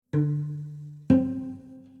Hi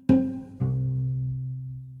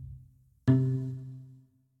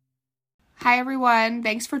everyone,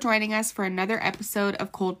 thanks for joining us for another episode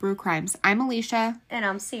of Cold Brew Crimes. I'm Alicia. And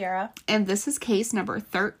I'm Sierra. And this is case number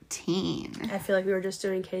 13. I feel like we were just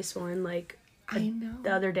doing case 1 I know.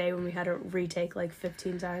 the other day when we had to retake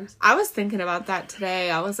 15 times. I was thinking about that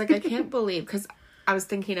today. I was like, I can't believe, because I was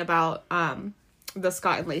thinking about the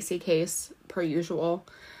Scott and Lacey case per usual.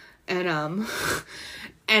 And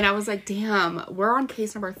and I was like, damn, we're on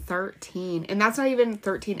case number 13. And that's not even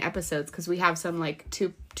 13 episodes because we have some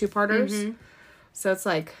two-parters. Mm-hmm. So it's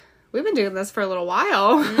like, we've been doing this for a little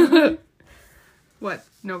while. Mm-hmm. What,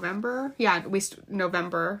 November? Yeah,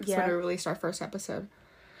 November is when we released our first episode.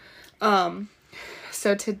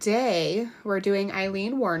 So today we're doing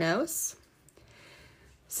Aileen Wuornos.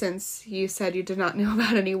 Since you said you did not know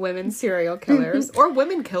about any women serial killers or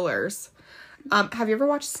women killers. Have you ever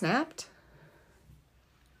watched Snapped?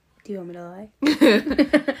 Do you want me to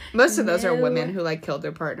lie? Most of those are women who killed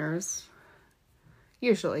their partners.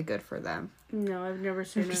 Usually good for them. No, I've never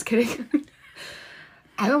seen it. Just kidding.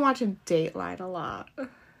 I've been watching Dateline a lot.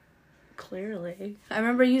 Clearly. I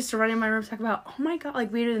remember you used to run in my room talk about, oh my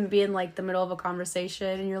god, we'd even be in the middle of a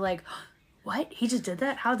conversation and you're like, what? He just did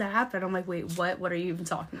that? How'd that happen? I'm like, wait, what? What are you even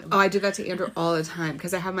talking about? Oh, I do that to Andrew all the time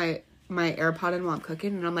because I have my AirPod in while I'm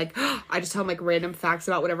cooking and I'm like, I just tell him random facts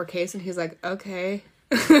about whatever case and he's like, okay.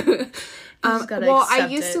 I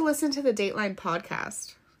used to listen to the Dateline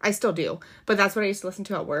podcast. I still do, but that's what I used to listen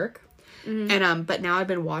to at work. Mm-hmm. And but now I've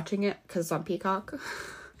been watching it because it's on Peacock.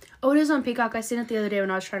 Oh, it is on Peacock. I seen it the other day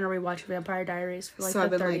when I was trying to rewatch Vampire Diaries for the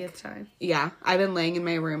 30th time. Yeah, I've been laying in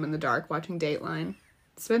my room in the dark watching Dateline.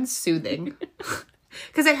 It's been soothing.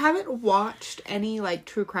 Because I haven't watched any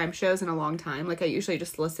true crime shows in a long time. I usually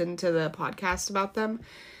just listen to the podcast about them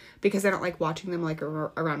because I don't like watching them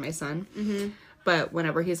around my son. Mm-hmm. But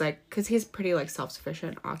whenever he's because he's pretty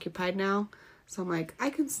self-sufficient, occupied now. So I'm like, I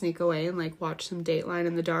can sneak away and watch some Dateline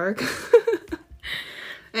in the dark.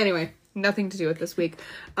 Anyway, nothing to do with this week.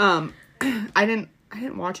 I didn't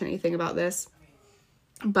watch anything about this,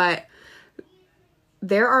 but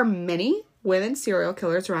there are many women serial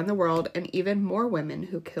killers around the world, and even more women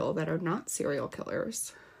who kill that are not serial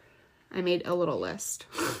killers. I made a little list.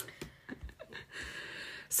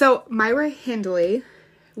 So Myra Hindley,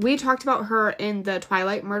 we talked about her in the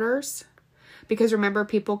Twilight murders. Because remember,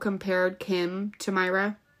 people compared Kim to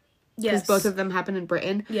Myra? Yes. Because both of them happened in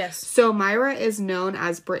Britain. Yes. So Myra is known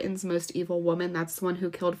as Britain's most evil woman. That's the one who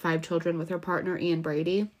killed 5 children with her partner, Ian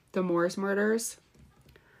Brady. The Moors murders.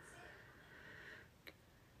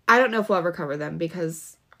 I don't know if we'll ever cover them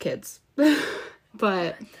because kids. But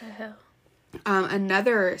what the hell?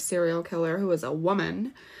 Another serial killer who was a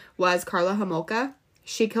woman was Karla Homolka.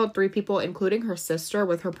 She killed 3 people, including her sister,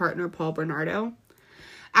 with her partner, Paul Bernardo.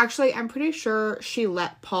 Actually, I'm pretty sure she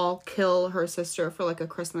let Paul kill her sister for a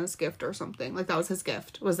Christmas gift or something. That was his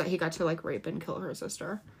gift, was that he got to rape and kill her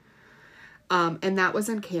sister. And that was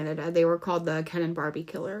in Canada. They were called the Ken and Barbie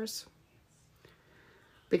killers.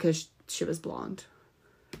 Because she was blonde.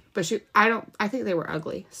 But I think they were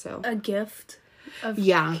ugly, so. A gift?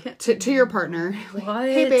 To your partner. What?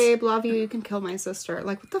 Hey babe, love you, you can kill my sister.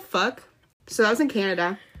 What the fuck? So that was in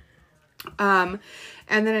Canada. And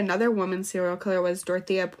then another woman serial killer was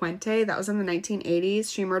Dorothea Puente. That was in the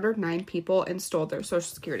 1980s. She murdered 9 people and stole their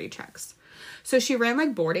social security checks. So she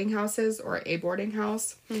ran boarding houses or a boarding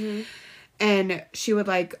house. Mm-hmm. And she would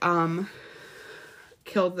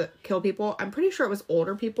kill people. I'm pretty sure it was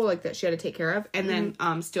older people that she had to take care of and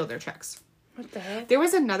then steal their checks. What the heck? There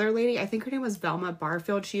was another lady, I think her name was Velma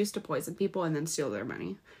Barfield. She used to poison people and then steal their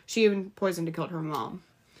money. She even poisoned and killed her mom.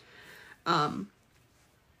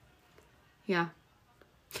 Yeah.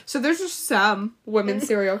 So there's just some women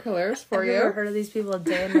serial killers for you. I've never heard of these people a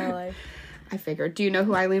day in my life. I figured. Do you know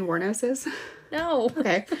who Aileen Wuornos is? No.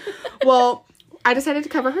 Okay. Well, I decided to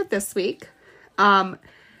cover her this week.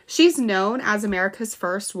 She's known as America's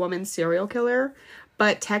first woman serial killer,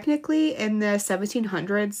 but technically in the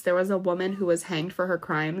 1700s, there was a woman who was hanged for her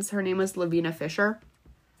crimes. Her name was Lavina Fisher.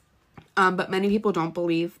 But many people don't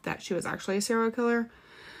believe that she was actually a serial killer,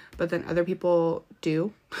 but then other people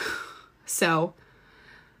do. So,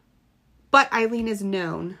 but Aileen is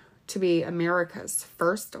known to be America's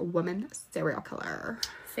first woman serial killer.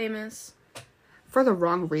 Famous. For the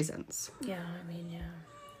wrong reasons. Yeah.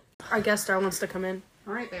 Our guest star wants to come in.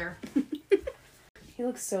 All right, there. He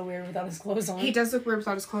looks so weird without his clothes on. He does look weird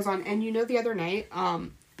without his clothes on. And the other night,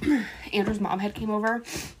 Andrew's mom had came over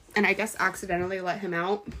and I guess accidentally let him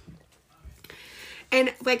out. And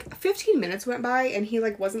 15 minutes went by and he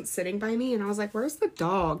wasn't sitting by me and I was like, where's the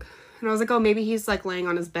dog? And I was like, oh, maybe he's, like, laying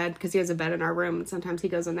on his bed, because he has a bed in our room, and sometimes he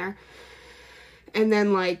goes in there. And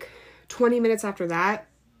then, like, 20 minutes after that,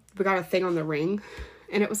 we got a thing on the Ring,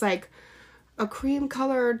 and it was, like, a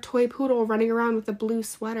cream-colored toy poodle running around with a blue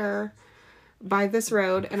sweater by this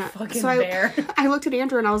road. And Bear. I looked at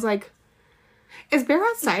Andrew, and I was like, is Bear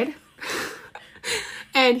outside?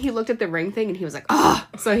 And he looked at the Ring thing, and he was like, oh,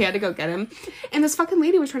 so he had to go get him. And this fucking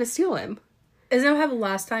lady was trying to steal him. Isn't that what happened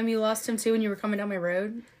last time you lost him, too, when you were coming down my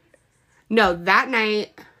road? No, that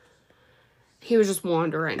night, he was just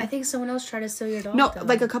wandering. I think someone else tried to steal your dog. No,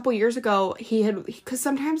 like, a couple years ago, because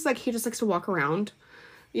sometimes, like, he just likes to walk around,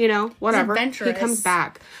 you know, whatever. He's adventurous. He comes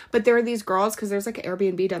back. But there were these girls, because there's, like, an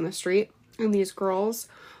Airbnb down the street, and these girls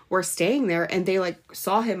were staying there, and they, like,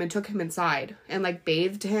 saw him and took him inside, and, like,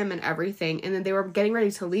 bathed him and everything, and then they were getting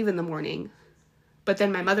ready to leave in the morning. But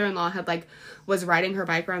then my mother-in-law had, like, was riding her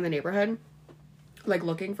bike around the neighborhood, like,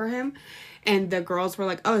 looking for him, and the girls were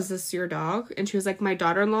like, oh, is this your dog? And she was like, my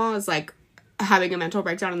daughter-in-law is, like, having a mental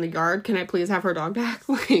breakdown in the yard. Can I please have her dog back?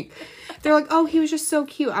 Like, they're like, oh, he was just so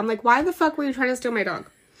cute. I'm like, why the fuck were you trying to steal my dog?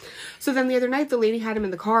 So then the other night, the lady had him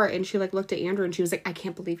in the car, and she, like, looked at Andrew, and she was like, I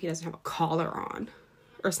can't believe he doesn't have a collar on.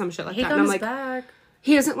 Or some shit like that. And I'm like, back.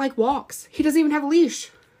 He doesn't, like, walks. He doesn't even have a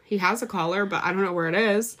leash. He has a collar, but I don't know where it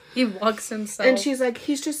is. He walks himself. And she's like,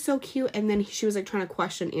 he's just so cute. And then she was, like, trying to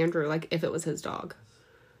question Andrew, like, if it was his dog.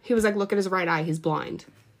 He was like, look at his right eye. He's blind.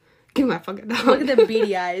 Give him that fucking dog. Look at the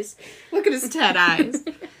beady eyes. Look at his dead eyes.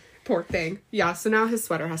 Poor thing. Yeah, so now his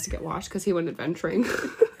sweater has to get washed because he went adventuring.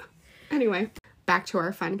 Anyway, back to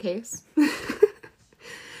our fun case.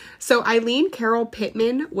 So Aileen Carol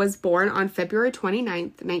Pittman was born on February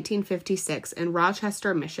 29th, 1956 in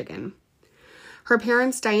Rochester, Michigan. Her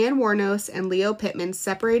parents, Diane Wuornos and Leo Pittman,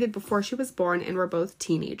 separated before she was born and were both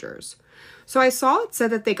teenagers. So I saw it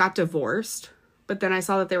said that they got divorced, but then I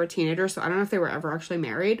saw that they were teenagers, so I don't know if they were ever actually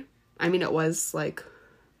married. I mean, it was like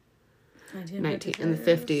 19 in the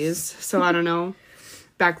 50s, so I don't know.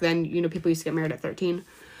 Back then, you know, people used to get married at 13.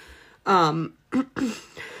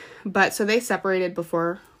 But so they separated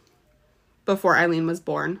before Aileen was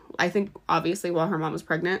born. I think, obviously, while her mom was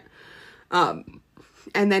pregnant.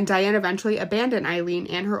 And then Diane eventually abandoned Aileen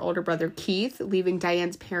and her older brother Keith, leaving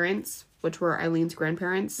Diane's parents, which were Eileen's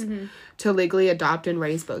grandparents, to legally adopt and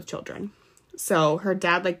raise both children. So her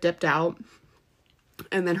dad, like, dipped out,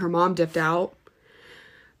 and then her mom dipped out.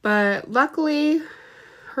 But luckily,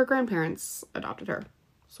 her grandparents adopted her,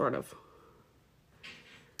 sort of.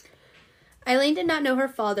 Aileen did not know her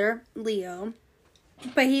father, Leo,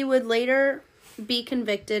 but he would later be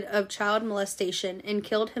convicted of child molestation and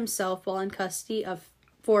killed himself while in custody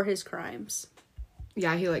for his crimes.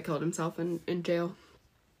 Yeah, he, like, killed himself in jail.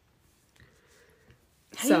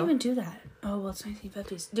 How do you even do that? Oh, well, it's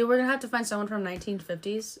 1950s. Dude, we're going to have to find someone from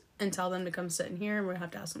 1950s and tell them to come sit in here, and we're going to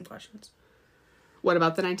have to ask them questions. What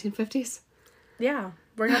about the 1950s? Yeah,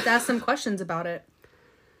 we're going to have to ask them questions about it.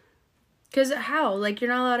 Because how? Like, you're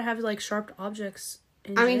not allowed to have, like, sharp objects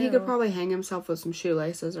in jail. I mean, he could probably hang himself with some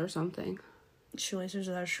shoelaces or something. Shoelaces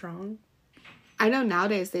are that strong? I know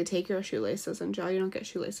nowadays they take your shoelaces in jail. You don't get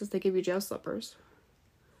shoelaces. They give you jail slippers.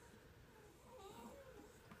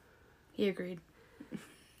 He agreed.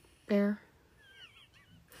 Bear.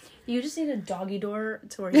 You just need a doggy door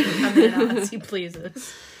to where he can come in and out as he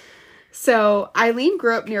pleases. So, Aileen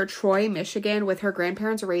grew up near Troy, Michigan, with her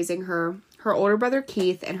grandparents raising her. Her older brother,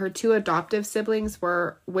 Keith, and her two adoptive siblings,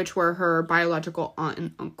 which were her biological aunt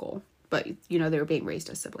and uncle. But, you know, they were being raised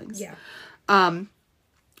as siblings. Yeah.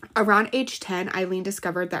 Around age 10, Aileen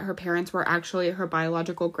discovered that her parents were actually her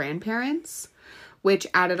biological grandparents, which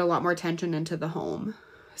added a lot more tension into the home.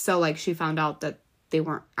 So, like, she found out that they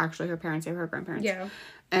weren't actually her parents, they were her grandparents. Yeah.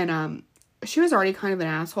 And, she was already kind of an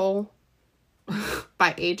asshole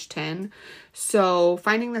by age 10. So,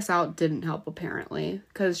 finding this out didn't help, apparently,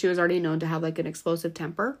 because she was already known to have, like, an explosive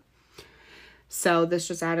temper. So, this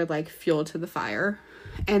just added, like, fuel to the fire.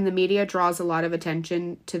 And the media draws a lot of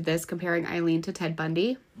attention to this, comparing Aileen to Ted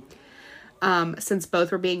Bundy, since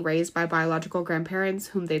both were being raised by biological grandparents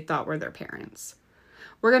whom they thought were their parents.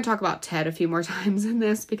 We're going to talk about Ted a few more times in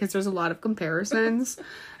this because there's a lot of comparisons.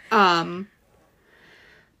 But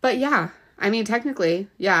yeah, I mean, technically,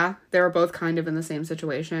 yeah, they were both kind of in the same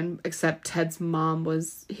situation, except Ted's mom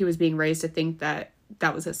was being raised to think that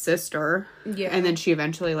that was his sister. Yeah. And then she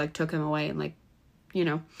eventually, like, took him away and, like, you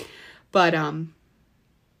know, but,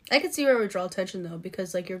 I could see where it would draw attention, though,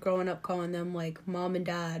 because, like, you're growing up calling them, like, mom and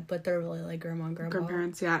dad, but they're really, like, grandma and grandpa.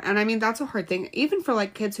 Grandparents, yeah. And, I mean, that's a hard thing. Even for,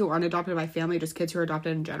 like, kids who aren't adopted by family, just kids who are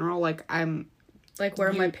adopted in general, like, like, where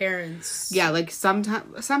are my parents? Yeah, like,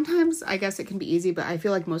 sometimes, I guess it can be easy, but I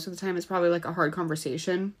feel like most of the time it's probably, like, a hard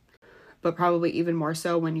conversation. but probably even more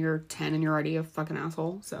so when you're 10 and you're already a fucking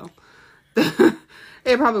asshole. So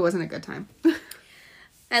it probably wasn't a good time.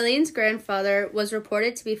 Eileen's grandfather was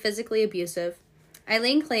reported to be physically abusive.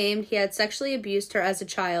 Aileen claimed he had sexually abused her as a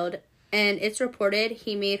child, and it's reported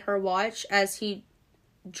he made her watch as he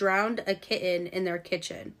drowned a kitten in their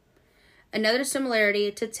kitchen. Another similarity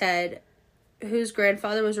to Ted, whose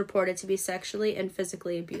grandfather was reported to be sexually and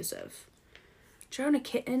physically abusive. Drown a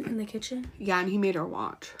kitten in the kitchen? Yeah, and he made her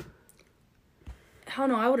watch. Hell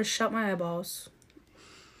no, I would have shut my eyeballs.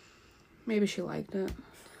 Maybe she liked it.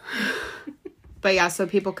 But yeah, so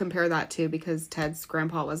people compare that too, because Ted's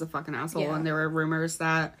grandpa was a fucking asshole, and there were rumors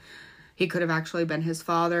that he could have actually been his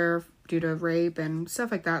father due to rape and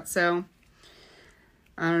stuff like that. So,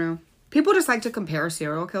 I don't know. People just like to compare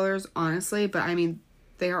serial killers, honestly, but I mean,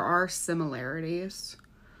 there are similarities.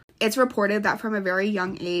 It's reported that from a very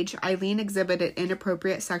young age, Aileen exhibited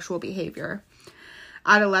inappropriate sexual behavior.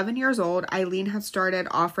 At 11 years old, Aileen had started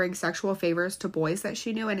offering sexual favors to boys that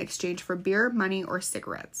she knew in exchange for beer, money, or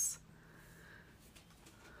cigarettes.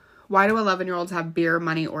 Why do 11-year-olds have beer,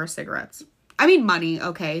 money, or cigarettes? I mean, money,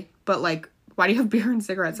 okay. But, like, why do you have beer and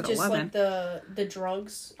cigarettes at 11? Just, like, the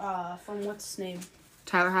drugs from what's his name?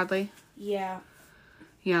 Tyler Hadley? Yeah.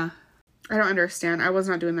 Yeah. I don't understand. I was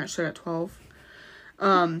not doing that shit at 12.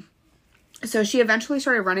 So she eventually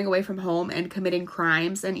started running away from home and committing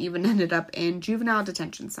crimes and even ended up in juvenile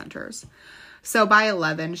detention centers. So by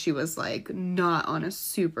 11, she was, like, not on a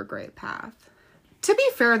super great path. To be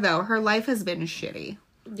fair, though, her life has been shitty.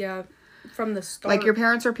 Yeah, from the start. Like, your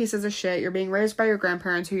parents are pieces of shit. You're being raised by your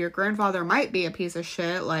grandparents, who your grandfather might be a piece of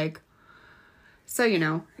shit. Like, so, you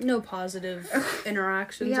know. No positive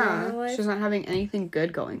interactions in her life. She's not having anything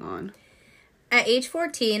good going on. At age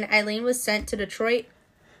 14, Aileen was sent to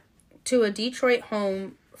a Detroit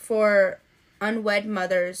home for unwed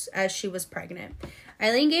mothers as she was pregnant.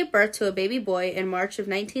 Aileen gave birth to a baby boy in March of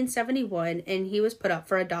 1971, and he was put up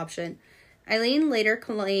for adoption. Aileen later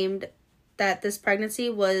claimed that this pregnancy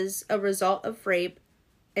was a result of rape,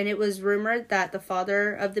 and it was rumored that the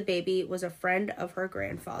father of the baby was a friend of her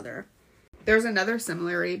grandfather. There's another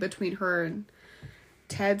similarity between her and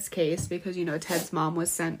Ted's case, because, you know, Ted's mom was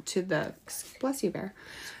sent to the... Bless you, Bear.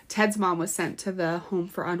 Ted's mom was sent to the home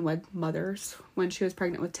for unwed mothers when she was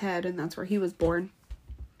pregnant with Ted, and that's where he was born.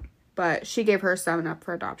 But she gave her son up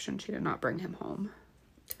for adoption. She did not bring him home.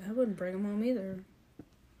 I wouldn't bring him home either.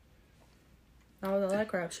 Not with all that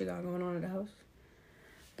crap she got going on at the house.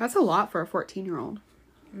 That's a lot for a 14-year-old.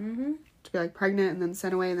 Mm-hmm. To be, like, pregnant and then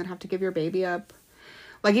sent away and then have to give your baby up.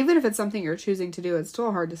 Like, even if it's something you're choosing to do, it's still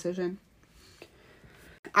a hard decision.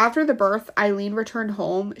 After the birth, Aileen returned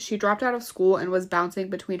home. She dropped out of school and was bouncing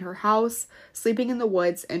between her house, sleeping in the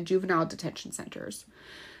woods, and juvenile detention centers.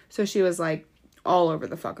 So she was, like, all over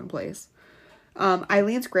the fucking place.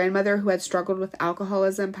 Eileen's grandmother, who had struggled with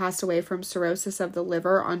alcoholism, passed away from cirrhosis of the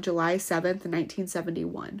liver on July 7th,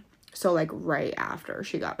 1971. So, like, right after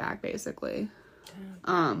she got back, basically.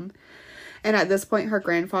 And at this point, her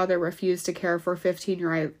grandfather refused to care for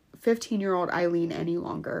 15-year-old Aileen any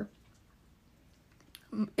longer.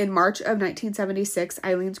 In March of 1976,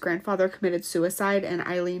 Eileen's grandfather committed suicide, and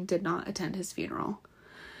Aileen did not attend his funeral.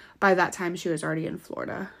 By that time, she was already in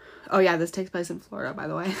Florida. Oh, yeah, this takes place in Florida, by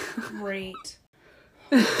the way. Great.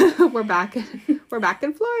 We're back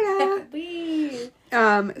in Florida.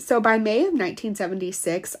 So by May of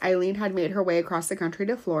 1976, Aileen had made her way across the country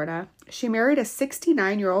to Florida. She married a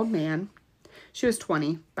 69-year-old man. She was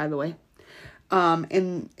 20, by the way.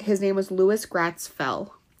 And his name was Louis Gratz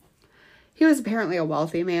Fell. He was apparently a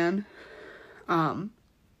wealthy man.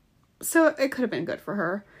 So it could have been good for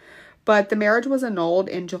her. But the marriage was annulled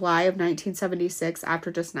in July of 1976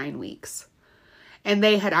 after just 9 weeks. And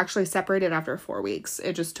they had actually separated after 4 weeks.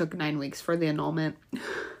 It just took 9 weeks for the annulment.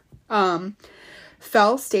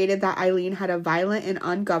 Fell stated that Aileen had a violent and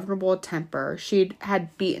ungovernable temper. She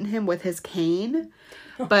had beaten him with his cane,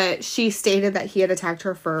 but she stated that he had attacked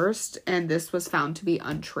her first, and this was found to be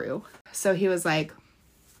untrue. So he was like,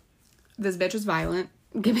 this bitch is violent.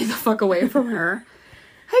 Get me the fuck away from her.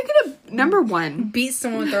 How you gonna, number one, beat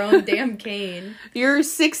someone with their own damn cane? Your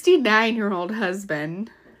 69-year-old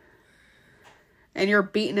husband, and you're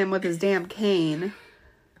beating him with his damn cane.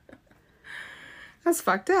 That's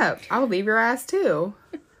fucked up. I would leave your ass too.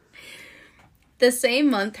 The same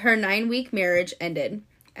month, her 9-week marriage ended.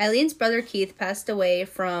 Eileen's brother Keith passed away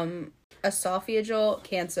from esophageal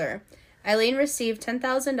cancer. Aileen received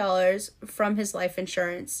 $10,000 from his life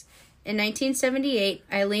insurance. In 1978,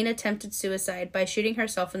 Aileen attempted suicide by shooting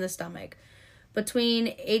herself in the stomach.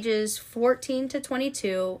 Between ages 14 to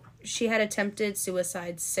 22, she had attempted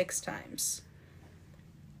suicide 6 times.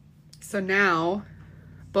 So now,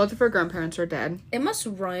 Both of her grandparents are dead. It must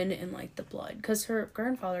run in, like, the blood. Because her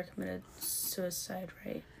grandfather committed suicide,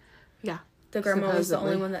 right? Yeah. The grandma was the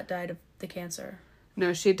supposedly. only one that died of the cancer.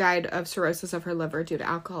 No, she died of cirrhosis of her liver due to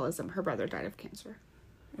alcoholism. Her brother died of cancer.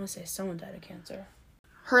 I want to say someone died of cancer.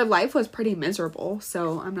 Her life was pretty miserable,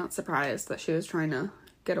 so I'm not surprised that she was trying to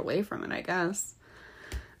get away from it, I guess.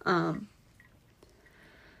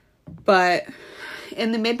 But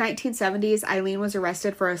in the mid-1970s, Aileen was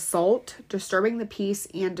arrested for assault, disturbing the peace,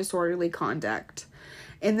 and disorderly conduct.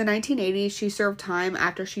 In the 1980s, she served time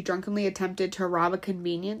after she drunkenly attempted to rob a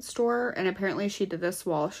convenience store, and apparently she did this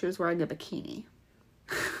while she was wearing a bikini.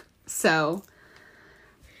 So,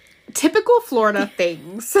 typical Florida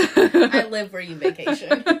things. I live where you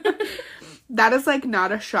vacation. That is, like,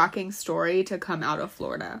 not a shocking story to come out of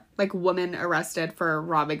Florida. Like, woman arrested for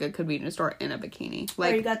robbing a convenience store in a bikini.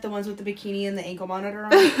 Like, or you got the ones with the bikini and the ankle monitor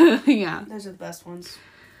on? Yeah. Those are the best ones.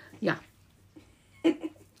 Yeah.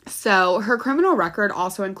 So, her criminal record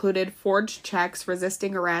also included forged checks,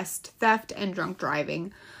 resisting arrest, theft, and drunk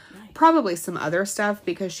driving. Nice. Probably some other stuff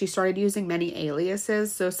because she started using many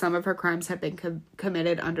aliases, so some of her crimes have been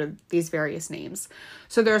committed under these various names.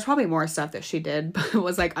 So there's probably more stuff that she did, but it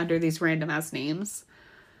was like under these random ass names.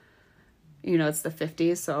 You know, it's the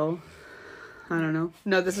 50s, so I don't know.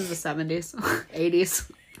 No, this is the 70s,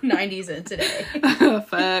 80s. 90s and today. Oh,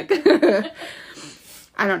 fuck.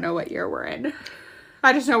 I don't know what year we're in.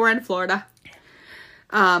 I just know we're in Florida.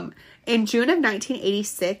 In June of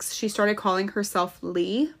 1986, she started calling herself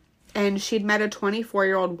Lee, and she'd met a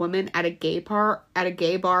 24-year-old woman at a gay bar,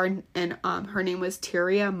 and her name was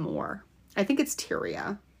Tyria Moore. I think it's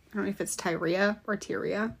Tyria. I don't know if it's Tyria or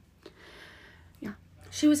Tyria. Yeah.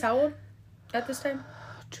 She was how old at this time?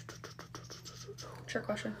 Trick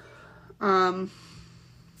question. I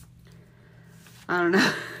don't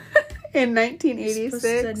know. In 1986. You're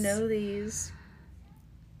supposed to know these.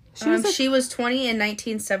 She was 20 in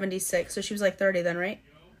 1976, so she was like 30 then, right?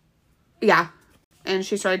 Yeah. And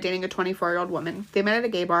she started dating a 24-year-old woman. They met at a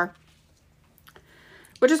gay bar.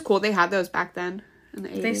 Which is cool. They had those back then in the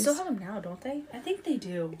 80s. They still have them now, don't they? I think they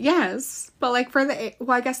do. Yes. But like for the...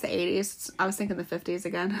 Well, I guess the 80s. I was thinking the 50s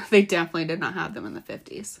again. They definitely did not have them in the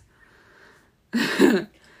 50s.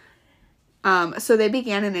 So they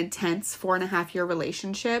began an intense 4.5-year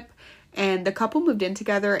relationship. And the couple moved in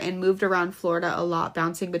together and moved around Florida a lot,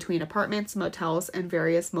 bouncing between apartments, motels, and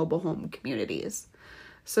various mobile home communities.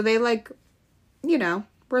 So they, like, you know,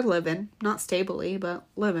 were living. Not stably, but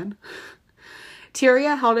living.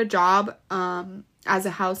 Tyria held a job as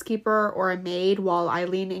a housekeeper or a maid while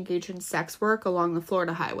Aileen engaged in sex work along the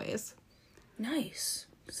Florida highways. Nice.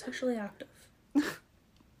 Sexually active.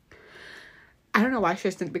 I don't know why she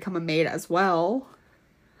just didn't become a maid as well.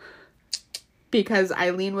 Because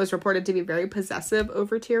Aileen was reported to be very possessive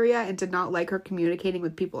over Tyria and did not like her communicating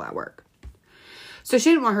with people at work. So she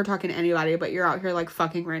didn't want her talking to anybody, but you're out here, like,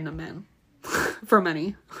 fucking random men. For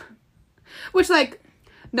money. Which, like,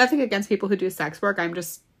 nothing against people who do sex work. I'm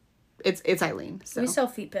just... It's Aileen, so... We sell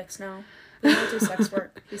feet pics now. We don't do sex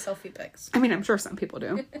work. We sell feet pics. I mean, I'm sure some people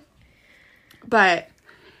do. But...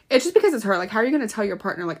 It's just because it's her. Like, how are you going to tell your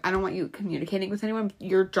partner, like, I don't want you communicating with anyone?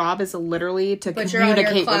 Your job is literally to but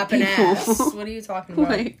communicate you're out here with people. ass. What are you talking about?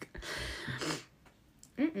 Like,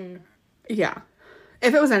 yeah.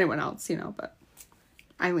 If it was anyone else, you know, but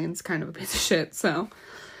Eileen's kind of a piece of shit, so.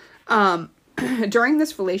 During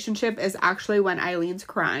this relationship is actually when Eileen's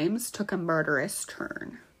crimes took a murderous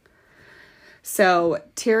turn. So,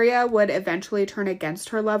 Tyria would eventually turn against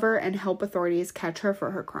her lover and help authorities catch her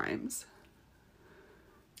for her crimes.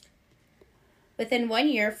 Within 1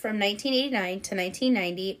 year, from 1989 to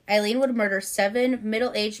 1990, Aileen would murder 7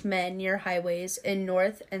 middle-aged men near highways in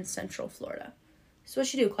North and Central Florida. So what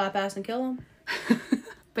she do, clap ass and kill them?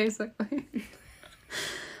 Basically.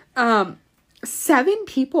 7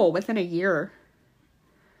 people within a year.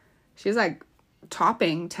 She's, like,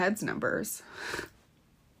 topping Ted's numbers.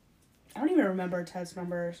 I don't even remember Ted's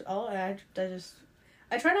numbers. I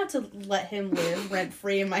try not to let him live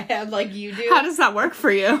rent-free in my head like you do. How does that work for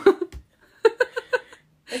you?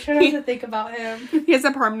 I try not to think about him. He has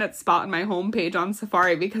a permanent spot on my homepage on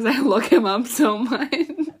Safari because I look him up so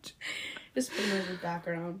much. Just put him as a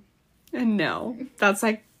background. And no, that's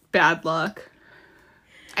like bad luck.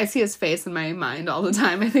 I see his face in my mind all the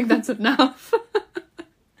time. I think that's enough.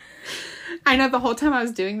 I know the whole time I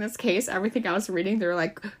was doing this case, everything I was reading, they were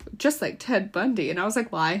like, just like Ted Bundy. And I was like,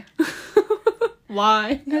 why?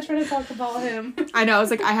 Why? I'm not trying to talk about him. I know. I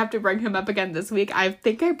was like, I have to bring him up again this week. I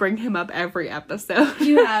think I bring him up every episode.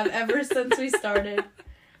 You have, ever since we started.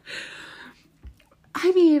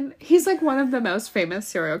 I mean, he's like one of the most famous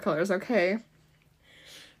serial killers, okay?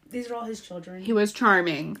 These are all his children. He was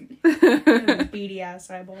charming. Beady ass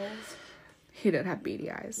eyeballs. He did have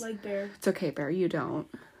beady eyes. Like Bear. It's okay, Bear. You don't.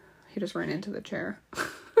 He just ran into the chair.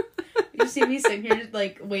 You see me sitting here,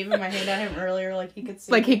 like, waving my hand at him earlier, like he could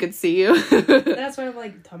see Like me. he could see you. That's why I'm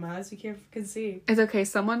like, dumbass, you can't see. It's okay.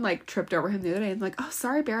 Someone, like, tripped over him the other day and like, oh,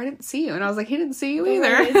 sorry, Bear, I didn't see you. And I was like, he didn't see you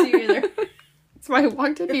either. I didn't see you either. That's why I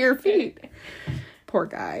walked into your feet. Poor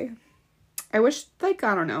guy. I wish, like,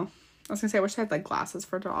 I don't know. I was gonna say, I wish I had, like, glasses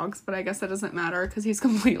for dogs, but I guess that doesn't matter because he's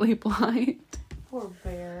completely blind. Poor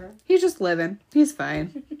Bear. He's just living. He's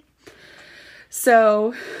fine.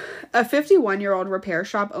 So, a 51-year-old repair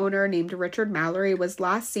shop owner named Richard Mallory was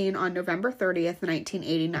last seen on November 30th,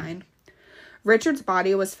 1989. Richard's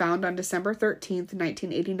body was found on December 13th,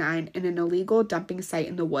 1989 in an illegal dumping site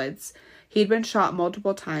in the woods. He'd been shot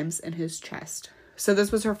multiple times in his chest. So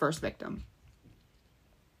this was her first victim.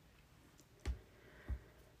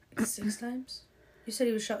 6 times? You said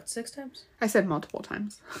he was shot 6 times? I said multiple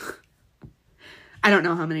times. I don't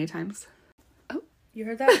know how many times. You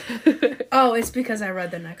heard that? Oh, it's because I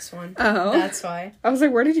read the next one. Oh. That's why. I was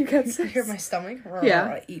like, where did you get You this? hear my stomach?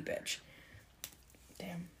 Yeah. Eat, bitch.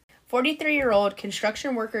 Damn. 43-year-old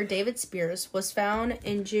construction worker David Spears was found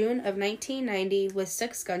in June of 1990 with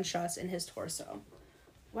 6 gunshots in his torso.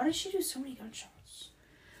 Why does she do so many gunshots?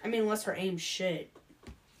 I mean, unless her aim's shit.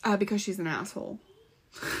 Because she's an asshole.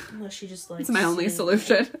 Unless she just, like... It's my only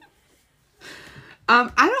solution.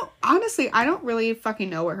 I don't really fucking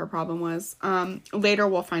know what her problem was. Later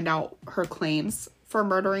we'll find out her claims for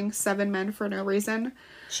murdering 7 men for no reason.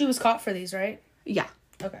 She was caught for these, right? Yeah.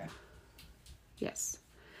 Okay. Yes.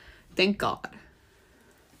 Thank God.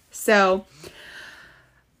 So,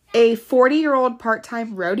 a 40-year-old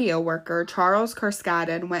part-time rodeo worker, Charles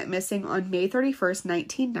Carskadden, went missing on May 31st,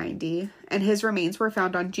 1990, and his remains were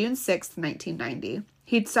found on June 6th, 1990.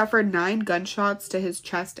 He'd suffered 9 gunshots to his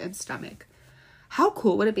chest and stomach. How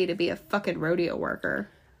cool would it be to be a fucking rodeo worker?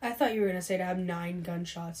 I thought you were going to say to have 9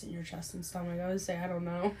 gunshots in your chest and stomach. I would say, I don't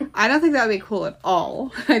know. I don't think that would be cool at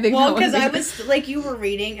all. I think well, because I was, like, you were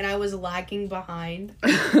reading and I was lagging behind.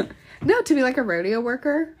 No, to be like a rodeo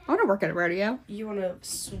worker. I want to work at a rodeo. You want to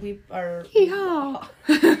sweep our... Yeehaw.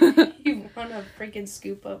 You want to freaking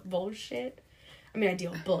scoop up bullshit? I mean, I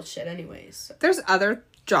deal with bullshit anyways. So. There's other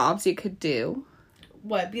jobs you could do.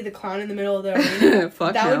 What, be the clown in the middle of the arena?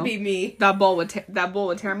 Fuck that no. would be me. That bull would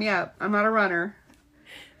tear me up. I'm not a runner.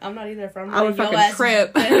 I'm not either. I'm I would fucking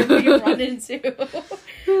trip. You run into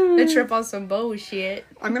the trip on some bullshit.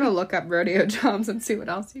 I'm gonna look up rodeo jobs and see what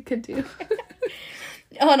else you could do.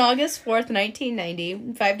 On August 4th,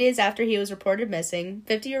 1990, 5 days after he was reported missing,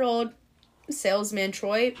 50-year-old salesman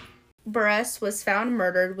Troy Burress was found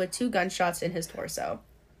murdered with 2 gunshots in his torso.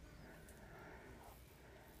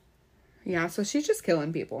 Yeah, so she's just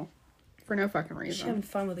killing people for no fucking She's reason. having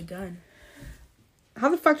fun with a gun. How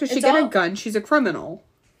the fuck does she get a gun? She's a criminal.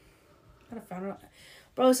 I found out.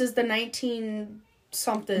 Bro, this is the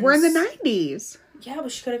 19-something. We're in the 90s. Yeah,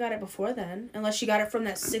 but she could have got it before then. Unless she got it from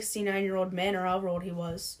that 69-year-old man or however old he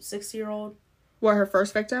was. 60-year-old. What, her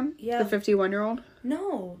first victim? Yeah. The 51-year-old?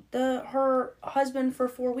 No, her husband for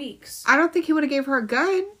 4 weeks. I don't think he would have gave her a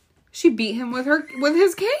gun. She beat him with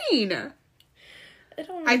his cane.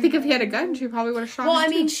 I think if he had a gun, she probably would have shot him. Well, I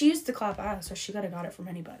mean, she used to clap ass, so she could have got it from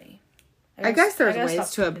anybody. I guess there's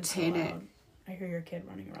ways to obtain it. I hear your kid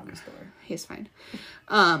running around this door. He's fine.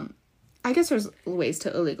 I guess there's ways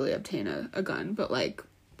to illegally obtain a gun, but like,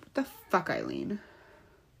 what the fuck, Aileen?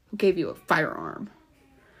 Who gave you a firearm?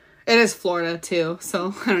 It is Florida too,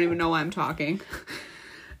 so I don't even know why I'm talking.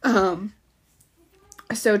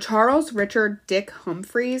 So Charles Richard Dick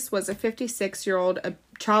Humphreys was a 56-year-old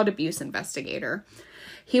child abuse investigator.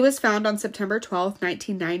 He was found on September 12th,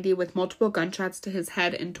 1990 with multiple gunshots to his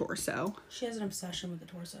head and torso. She has an obsession with the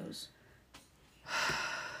torsos.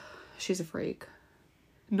 She's a freak.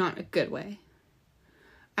 Not in a good way.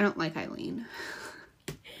 I don't like Aileen.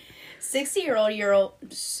 60-year-old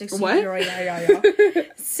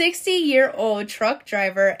truck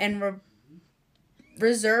driver and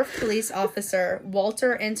reserve police officer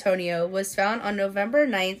Walter Antonio was found on November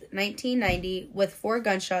 9th, 1990 with 4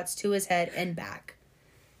 gunshots to his head and back.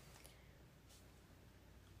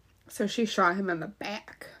 So she shot him in the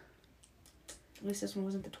back. At least this one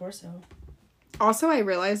wasn't the torso. Also, I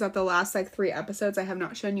realized that the last 3 episodes I have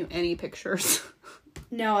not shown you any pictures.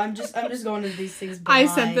 No, I'm just going into these things blind.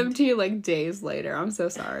 I sent them to you days later. I'm so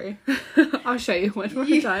sorry. I'll show you when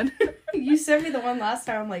we're done. You sent me the one last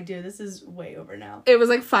time. I'm like, dude, this is way over now. It was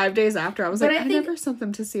 5 days after. I was but I never sent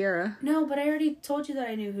them to Sierra. No, but I already told you that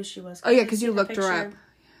I knew who she was. Oh yeah, because you looked her up.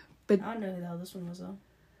 But I don't know who the hell this one was though.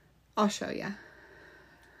 I'll show you.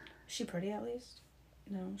 Is she pretty at least?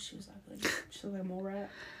 No, she was ugly. She looked like a mole rat.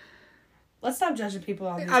 Let's stop judging people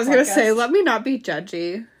on this I was podcast. going to say, let me not be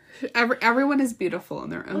judgy. Everyone is beautiful in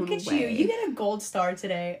their own way. Look at you. You get a gold star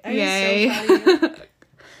today. I'm Yay. so proud of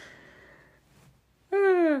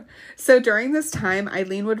you. So during this time,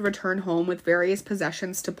 Aileen would return home with various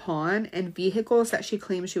possessions to pawn and vehicles that she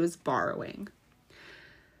claimed she was borrowing.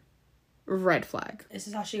 Red flag. This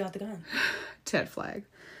is how she got the gun. Red flag.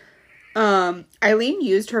 Aileen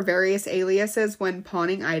used her various aliases when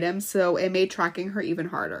pawning items, so it made tracking her even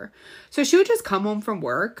harder. So she would just come home from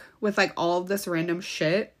work with like all of this random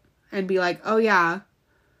shit and be like, oh yeah,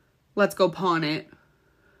 let's go pawn it.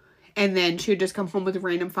 And then she would just come home with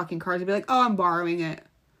random fucking cars and be like, oh, I'm borrowing it.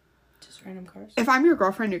 Just random cars? If I'm your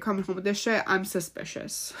girlfriend, you're coming home with this shit, I'm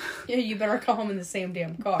suspicious. Yeah, you better come home in the same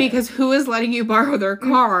damn car. Because who is letting you borrow their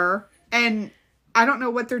car? And I don't know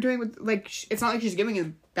what they're doing with, like, it's not like she's giving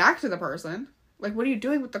it back to the person. Like, what are you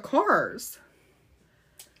doing with the cars?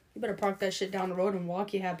 You better park that shit down the road and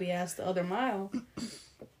walk your happy ass the other mile.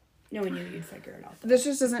 Knowing you'd figure it out. Though. This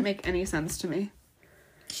just doesn't make any sense to me.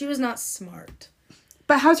 She was not smart.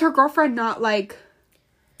 But how's her girlfriend not, like...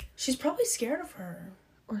 She's probably scared of her.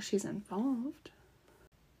 Or she's involved.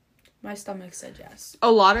 My stomach said yes.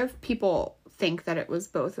 A lot of people think that it was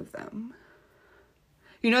both of them.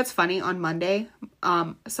 You know, it's funny, on Monday,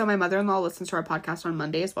 so my mother-in-law listens to our podcast on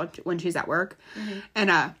Mondays when she's at work. Mm-hmm.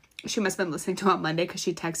 And she must have been listening to it on Monday because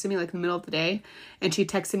she texted me, like, in the middle of the day. And she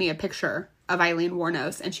texted me a picture of Aileen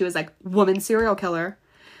Wuornos. And she was like, woman serial killer.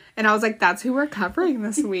 And I was like, that's who we're covering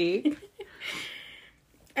this week.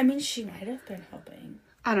 I mean, she might have been helping.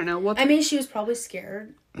 I don't know. I mean, she was probably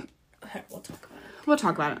scared. We'll talk about it. We'll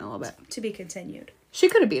talk about it in a little bit. To be continued. She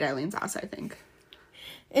could have beat Eileen's ass, I think.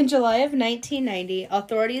 In July of 1990,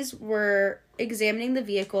 authorities were examining the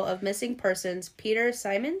vehicle of missing persons Peter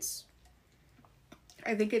Simons.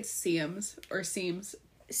 I think it's Seams or Seams.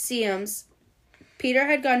 Seams. Peter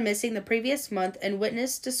had gone missing the previous month, and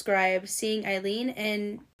witness described seeing Aileen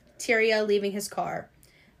and Tyria leaving his car.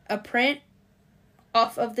 A print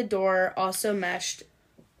off of the door also matched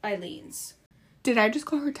Eileen's. Did I just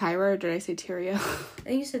call her Tyra or did I say Tyria? I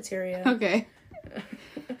think you said Tyria. Okay.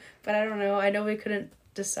 But I don't know. I know we couldn't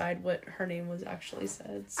decide what her name was actually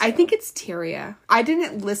said. So. I think it's Tyria. I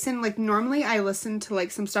didn't listen, like, normally I listen to,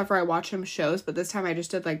 like, some stuff where I watch some shows, but this time I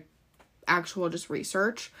just did, like, actual just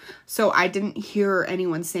research. So I didn't hear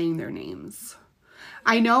anyone saying their names.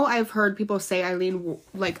 I know I've heard people say Aileen,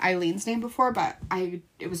 like, Eileen's name before, but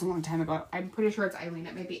it was a long time ago. I'm pretty sure it's Aileen.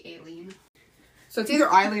 It might be Aileen. So it's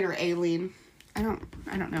either Aileen or Aileen. I don't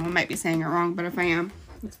know. I might be saying it wrong, but if I am,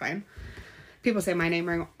 it's fine. People say my name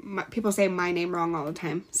wrong. People say my name wrong all the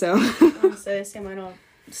time. So honestly, I say mine all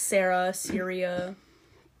Sarah, Syria.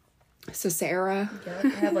 So Sarah. Yeah, I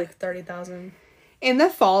have like 30,000. In the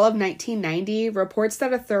fall of 1990, reports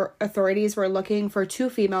that authorities were looking for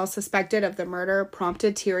two females suspected of the murder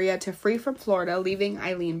prompted Tyria to flee from Florida, leaving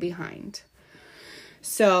Aileen behind.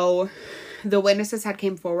 So the witnesses had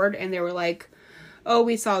came forward and they were like, oh,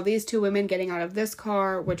 we saw these two women getting out of this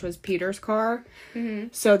car, which was Peter's car. Mm-hmm.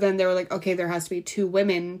 So then they were like, okay, there has to be two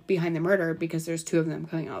women behind the murder because there's two of them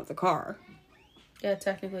coming out of the car. Yeah,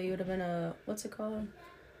 technically you would have been a, what's it called?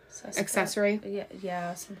 Suspect. Accessory?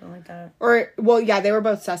 Yeah, something like that. Or, well, yeah, they were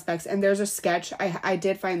both suspects. And there's a sketch. I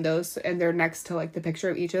did find those, and they're next to, like, the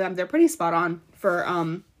picture of each of them. They're pretty spot on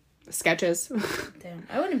for sketches. Damn,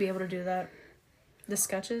 I wouldn't be able to do that. The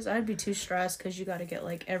sketches, I'd be too stressed because you got to get,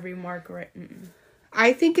 like, every mark right. Mm-mm.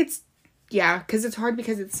 I think it's, yeah, because it's hard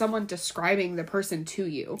because it's someone describing the person to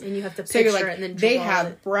you. And you have to picture it and then draw they have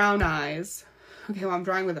it. Brown eyes. Okay, well, I'm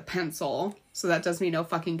drawing with a pencil, so that does me no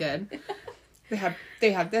fucking good.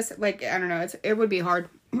 They have this, like, I don't know, it would be hard.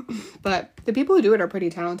 But the people who do it are pretty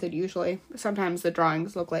talented, usually. Sometimes the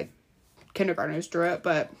drawings look like kindergartners drew it,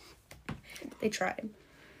 but they tried.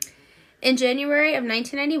 In January of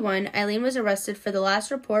 1991, Aileen was arrested for the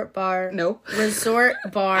Last Resort Bar. Resort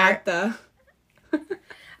Bar. At the...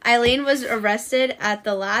 Aileen was arrested at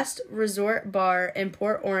the Last Resort Bar in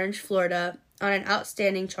Port Orange, Florida, on an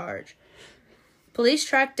outstanding charge. Police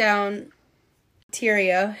tracked down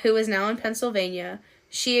Tyria, who is now in Pennsylvania.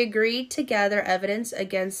 She agreed to gather evidence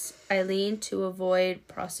against Aileen to avoid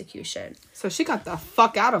prosecution. So she got the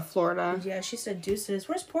fuck out of Florida. Yeah, she said deuces.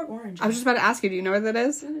 Where's Port Orange? I was just about to ask you, do you know where that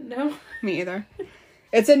is? No. Me either.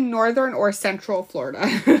 It's in northern or central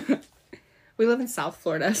Florida. We live in South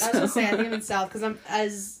Florida. So. I was going to say, I live in South, because I'm,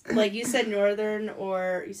 as, like, you said northern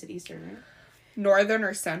or, you said eastern, right? Northern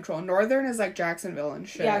or central. Northern is, like, Jacksonville and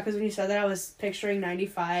shit. Yeah, because when you said that, I was picturing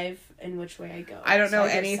 95 and which way I go. I don't know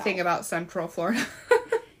anything about central Florida.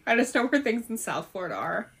 I just know where things in South Florida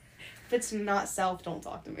are. If it's not self, don't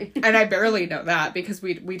talk to me. And I barely know that because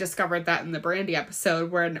we discovered that in the Brandy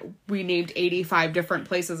episode when we named 85 different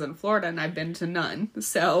places in Florida and I've been to none.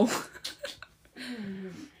 So,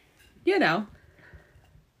 you know.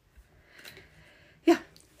 Yeah.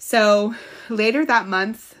 So later that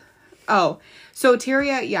month, so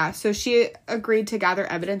Tyria, so she agreed to gather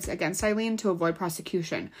evidence against Aileen to avoid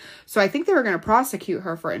prosecution. So I think they were going to prosecute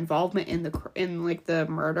her for involvement in the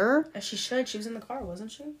murder. As she should. She was in the car,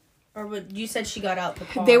 wasn't she? Or you said she got out the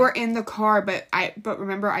car. They were in the car, but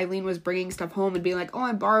remember Aileen was bringing stuff home and being like, "Oh,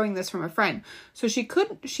 I'm borrowing this from a friend." So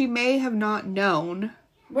she may have not known.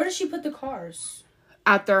 Where did she put the cars?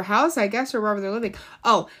 At their house, I guess, or wherever they're living.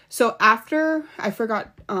 Oh, so after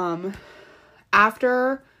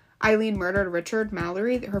Aileen murdered Richard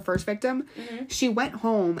Mallory, her first victim, she went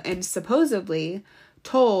home and supposedly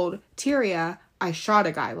told Tyria, "I shot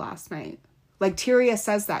a guy last night." Like, Tyria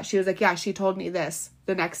says that. She was like, yeah, she told me this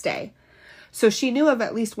the next day. So she knew of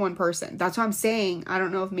at least one person. That's what I'm saying. I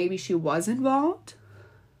don't know if maybe she was involved.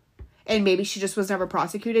 And maybe she just was never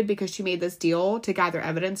prosecuted because she made this deal to gather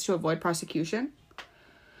evidence to avoid prosecution.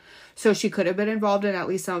 So she could have been involved in at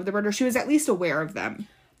least some of the murder. She was at least aware of them.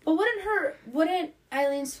 But wouldn't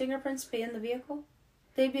Eileen's fingerprints be in the vehicle?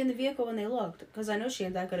 They'd be in the vehicle when they looked. Because I know she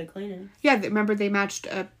ain't that good at cleaning. Yeah, remember they matched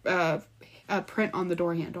a print on the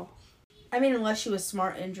door handle. I mean, unless she was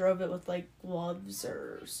smart and drove it with, like, gloves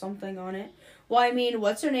or something on it. Well, I mean,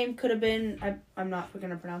 what's her name could have been... I'm not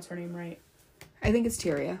going to pronounce her name right. I think it's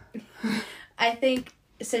Tyria. I think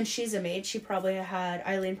since she's a maid,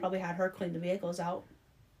 Aileen probably had her clean the vehicles out.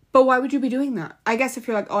 But why would you be doing that? I guess if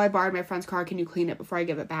you're like, oh, I borrowed my friend's car, can you clean it before I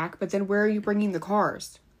give it back? But then where are you bringing the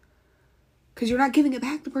cars? Because you're not giving it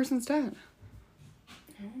back, the person's dead.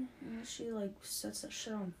 Unless she, like, sets that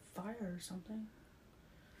shit on fire or something.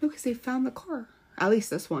 No, because they found the car. At least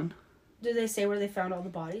this one. Did they say where they found all the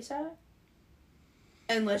bodies at?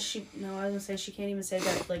 Unless she... No, I was going to say she can't even say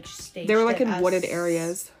that, like, she staged they were, like, in wooded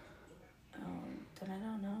areas. Then I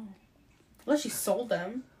don't know. Unless she sold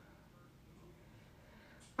them.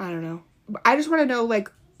 I don't know. I just want to know, like,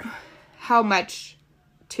 how much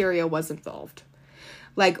Tyria was involved.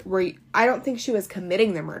 Like, I don't think she was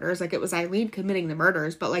committing the murders. Like, it was Aileen committing the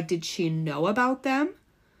murders. But, like, did she know about them?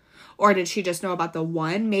 Or did she just know about the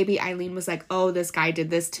one? Maybe Aileen was like, oh, this guy did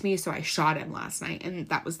this to me, so I shot him last night. And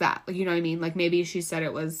that was that. Like, you know what I mean? Like, maybe she said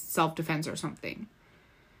it was self-defense or something.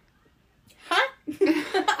 Huh?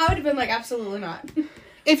 I would have been like, absolutely not.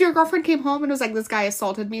 If your girlfriend came home and was like, this guy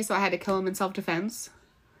assaulted me, so I had to kill him in self-defense.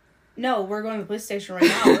 No, we're going to the police station right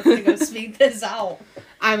now. We're going to go speak this out.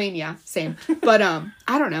 I mean, yeah, same. But,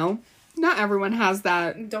 I don't know. Not everyone has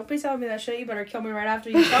that. Don't be telling me that shit. You better kill me right after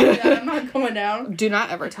you tell me that. I'm not going down. Do not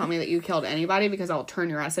ever tell me that you killed anybody because I'll turn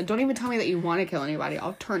your ass in. Don't even tell me that you want to kill anybody.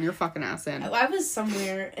 I'll turn your fucking ass in. I was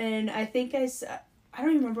somewhere, and I think I don't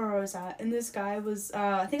even remember where I was at. And this guy was,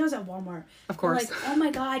 I think I was at Walmart. Of course. I'm like, oh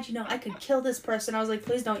my God, I could kill this person. I was like,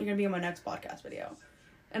 please don't. You're going to be in my next podcast video.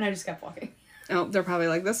 And I just kept walking. Oh, they're probably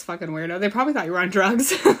like, this fucking weirdo. They probably thought you were on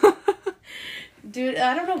drugs. Dude,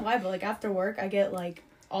 I don't know why, but, like, after work, I get, like,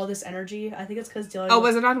 all this energy. I think it's because dealing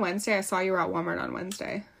was it on Wednesday? I saw you were at Walmart on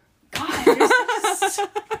Wednesday. God, you're so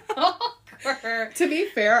stalker. To be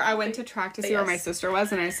fair, I went to track to see where my sister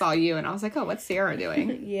was, and I saw you, and I was like, oh, what's Sierra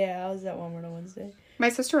doing? Yeah, I was at Walmart on Wednesday. My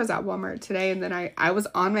sister was at Walmart today, and then I was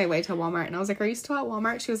on my way to Walmart, and I was like, are you still at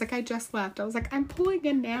Walmart? She was like, I just left. I was like, I'm pulling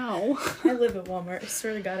in now. I live at Walmart. I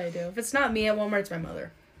swear to God I do. If it's not me at Walmart, it's my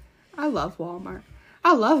mother. I love Walmart.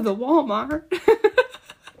 I love the Walmart.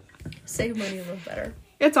 Save money a little better.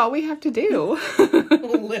 It's all we have to do.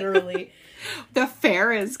 Literally. The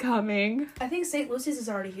fair is coming. I think St. Lucy's is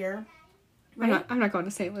already here. Right? I'm not going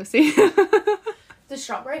to St. Lucie. The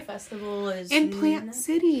Strawberry Festival is... in Plant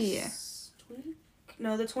City.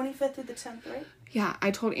 No, the 25th through the 10th, right? Yeah,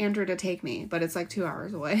 I told Andrew to take me, but it's like 2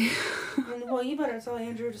 hours away. Well, you better tell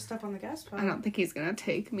Andrew to step on the gas pedal. I don't think he's going to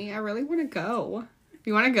take me. I really want to go.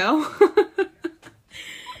 You want to go?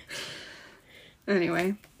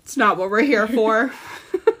 Anyway, it's not what we're here for.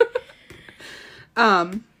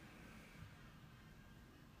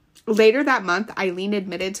 Later that month, Aileen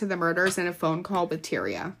admitted to the murders in a phone call with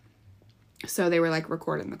Tyria. So they were like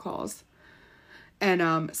recording the calls.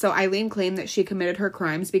 And so Aileen claimed that she committed her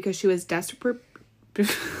crimes because she was desperate.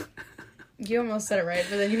 You almost said it right,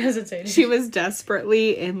 but then you hesitated. She was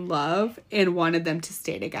desperately in love and wanted them to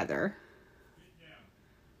stay together.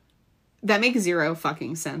 That makes zero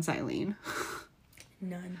fucking sense, Aileen.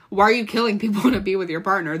 None. Why are you killing people to be with your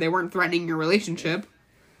partner? They weren't threatening your relationship.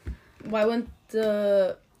 Why wouldn't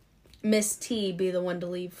the Miss T be the one to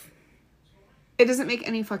leave? It doesn't make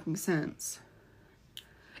any fucking sense.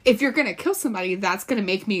 if you're gonna kill somebody, that's gonna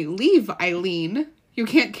make me leave, Aileen. You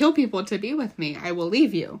can't kill people to be with me. I will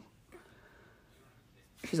leave you.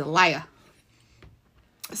 She's a liar.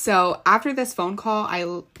 So, after this phone call,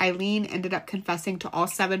 Aileen ended up confessing to all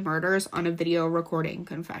 7 murders on a video recording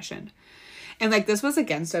confession. And, like, this was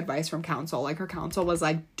against advice from counsel. Like, her counsel was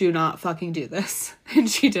like, do not fucking do this. And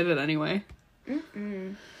she did it anyway.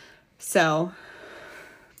 Mm-mm. So,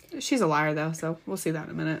 she's a liar, though, so we'll see that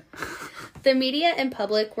in a minute. The media and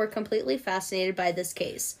public were completely fascinated by this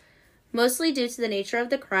case, mostly due to the nature of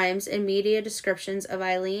the crimes and media descriptions of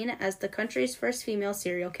Aileen as the country's first female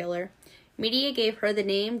serial killer. Media gave her the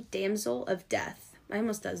name Damsel of Death. I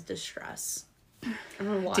almost does distress. I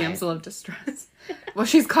don't know why. Damsel of distress. Well,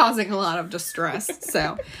 she's causing a lot of distress.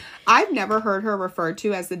 So, I've never heard her referred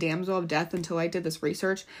to as the Damsel of Death until I did this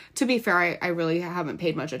research. To be fair, I really haven't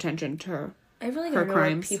paid much attention to her. I really don't know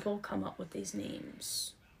where people come up with these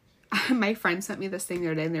names. My friend sent me this thing the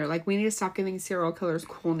other day, and they were like, we need to stop giving serial killers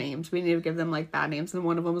cool names. We need to give them, like, bad names. And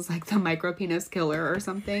one of them was, like, the micropenis killer or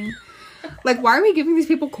something. Like, why are we giving these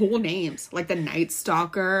people cool names? Like, the Night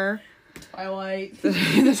Stalker. Twilight.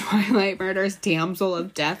 The Twilight Murders, Damsel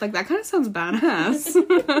of Death. Like, that kind of sounds badass.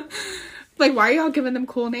 Like, why are y'all giving them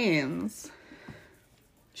cool names?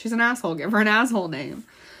 She's an asshole. Give her an asshole name.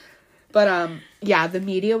 But, yeah, the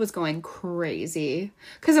media was going crazy.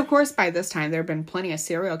 Because, of course, by this time, there have been plenty of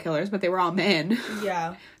serial killers, but they were all men.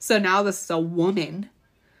 Yeah. So now this is a woman.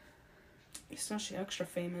 Especially extra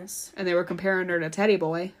famous. And they were comparing her to Teddy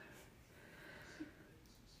Boy.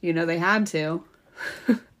 You know, they had to.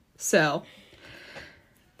 So,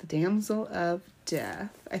 the Damsel of Death.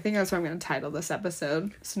 I think that's what I'm going to title this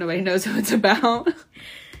episode, so nobody knows who it's about.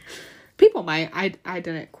 People might. I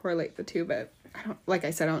didn't correlate the two, but I don't. Like I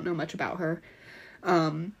said, I don't know much about her.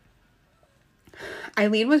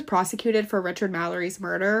 Aileen was prosecuted for Richard Mallory's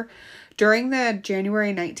murder. During the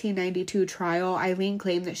January 1992 trial, Aileen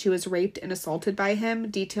claimed that she was raped and assaulted by him,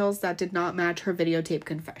 details that did not match her videotape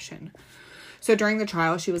confession. So during the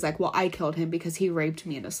trial, she was like, well, I killed him because he raped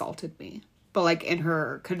me and assaulted me. But, like, in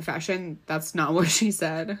her confession, that's not what she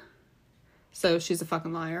said. So she's a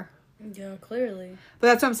fucking liar. Yeah, clearly. But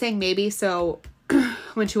that's what I'm saying. Maybe, so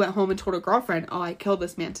when she went home and told her girlfriend, oh, I killed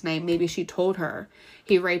this man tonight, maybe she told her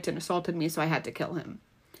he raped and assaulted me, so I had to kill him.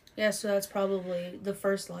 Yeah, so that's probably the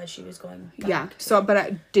first lie she was going back Yeah, to. so,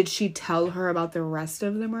 but did she tell her about the rest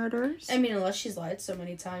of the murders? I mean, unless she's lied so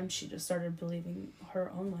many times, she just started believing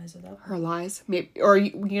her own lies at that point. Her lies? Maybe, or,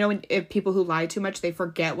 you know, if people who lie too much, they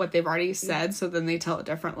forget what they've already said, so then they tell a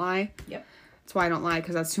different lie. Yep. That's why I don't lie,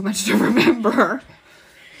 because that's too much to remember.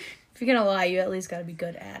 If you're gonna lie, you at least gotta be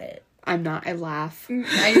good at it. I'm not. I laugh.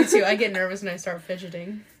 I do too. I get nervous and I start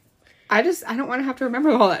fidgeting. I don't want to have to remember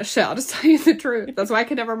all that shit. I'll just tell you the truth. That's why I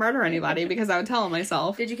could never murder anybody, because I would tell them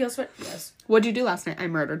myself. Did you kill someone? Yes. What'd you do last night? I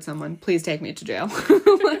murdered someone. Please take me to jail.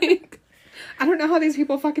 Like, I don't know how these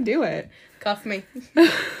people fucking do it. Cuff me.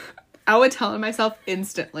 I would tell them myself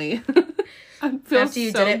instantly. I feel After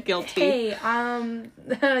you so did it, guilty. Hey,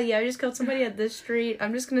 yeah, I just killed somebody at this street.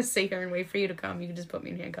 I'm just gonna sit here and wait for you to come. You can just put me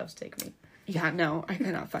in handcuffs, take me. Yeah, no, I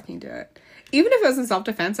cannot fucking do it. Even if it was in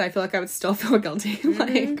self-defense, I feel like I would still feel guilty. Mm-hmm.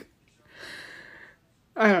 Like,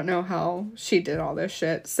 I don't know how she did all this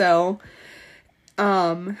shit. So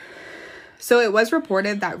it was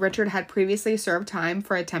reported that Richard had previously served time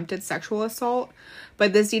for attempted sexual assault,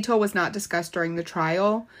 but this detail was not discussed during the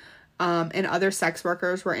trial. And other sex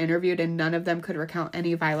workers were interviewed, and none of them could recount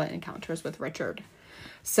any violent encounters with Richard.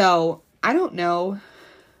 So I don't know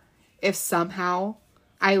if somehow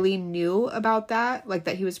Aileen knew about that, like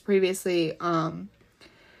that he was previously,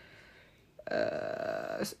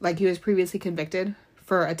 convicted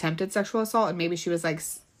for attempted sexual assault, and maybe she was like,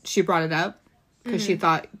 she brought it up because she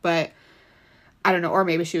thought, but I don't know, or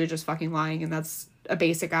maybe she was just fucking lying, and that's a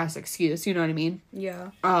basic ass excuse, you know what I mean? Yeah.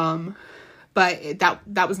 But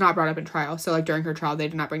that was not brought up in trial, so like during her trial, they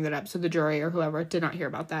did not bring that up, so the jury or whoever did not hear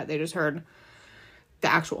about that. They just heard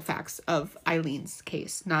the actual facts of Aileen's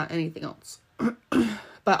case, not anything else.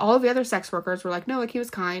 But all of the other sex workers were like, no, like, he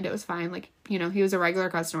was kind, it was fine, like, you know, he was a regular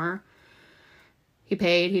customer. He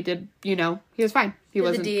paid, he did, you know, he was fine. He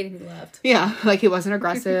wasn't, the deed and he left. Yeah, like, he wasn't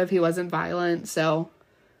aggressive, he wasn't violent, so.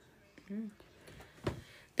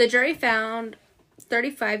 The jury found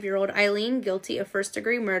 35-year-old Aileen guilty of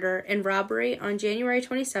first-degree murder and robbery on January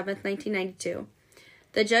 27th, 1992.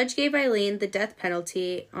 The judge gave Aileen the death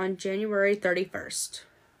penalty on January 31st.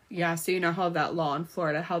 Yeah, so you know how that law in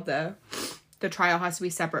Florida, how the trial has to be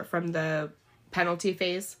separate from the penalty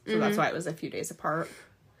phase. So that's why it was a few days apart.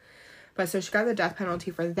 But so she got the death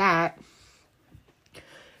penalty for that.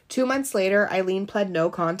 2 months later, Aileen pled no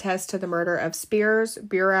contest to the murder of Spears,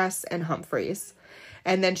 Buras, and Humphreys.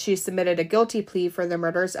 And then she submitted a guilty plea for the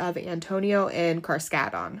murders of Antonio and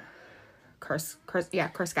Carskadon.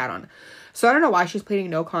 Carskadon. So I don't know why she's pleading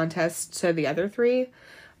no contest to the other 3,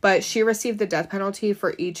 but she received the death penalty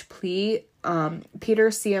for each plea.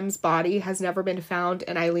 Peter Siem's body has never been found,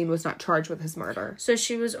 and Aileen was not charged with his murder. So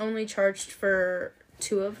she was only charged for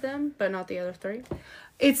 2 of them, but not the other 3?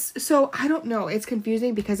 I don't know. It's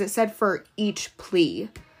confusing because it said for each plea.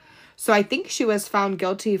 So I think she was found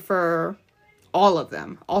guilty for all of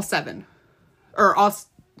them, all 7, or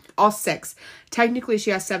all 6. Technically,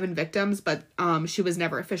 she has 7 victims, but she was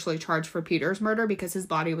never officially charged for Peter's murder because his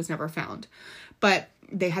body was never found. But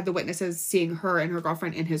they had the witnesses seeing her and her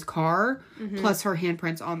girlfriend in his car, plus her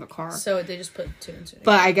handprints on the car. So they just put 2 and 2.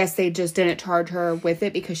 But I guess they just didn't charge her with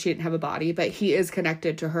it because she didn't have a body. But he is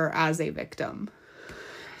connected to her as a victim.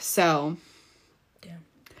 So, yeah.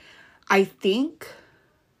 I think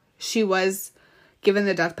she was given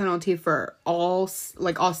the death penalty for all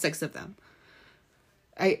 6 of them.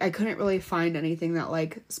 I couldn't really find anything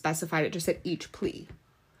that, specified it, just at each plea.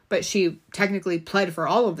 But she technically pled for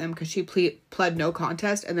all of them because she pled no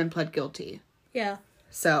contest and then pled guilty. Yeah.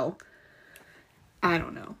 So, I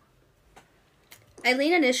don't know.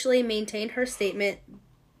 Aileen initially maintained her statement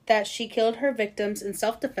that she killed her victims in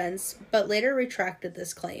self-defense, but later retracted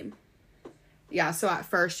this claim. Yeah, so at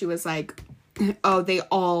first she was like, oh, they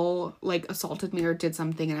all, assaulted me or did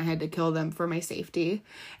something and I had to kill them for my safety.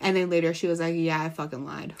 And then later she was like, yeah, I fucking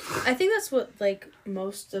lied. I think that's what,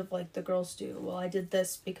 most of, the girls do. Well, I did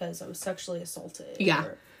this because I was sexually assaulted. Yeah.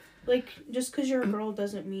 Or, just because you're a girl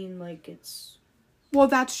doesn't mean, it's... Well,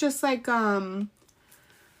 that's just, what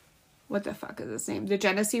the fuck is his name? The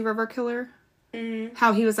Genesee River Killer? Mm-hmm.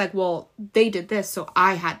 How he was like, well, they did this, so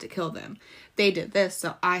I had to kill them. They did this,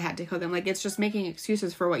 so I had to kill them. It's just making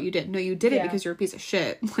excuses for what you did. No, you did it because you're a piece of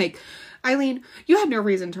shit. Aileen, you had no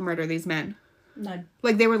reason to murder these men. None.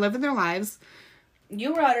 They were living their lives.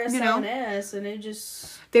 You were out there selling ass, and it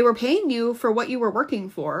just... They were paying you for what you were working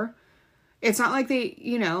for. It's not like they,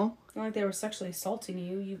 It's not like they were sexually assaulting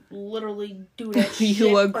you. You literally do that shit.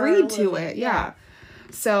 You agreed to it, yeah.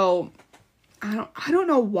 So... I don't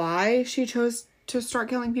know why she chose to start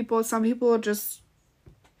killing people. Some people just...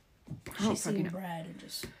 She's seen bread and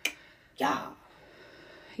just... Yeah.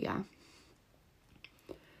 Yeah.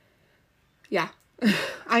 Yeah.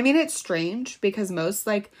 I mean, it's strange because most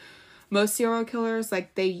serial killers,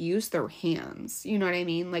 they use their hands. You know what I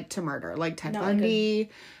mean? To murder. Ted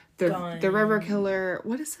Bundy, the River Killer.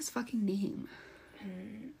 What is his fucking name?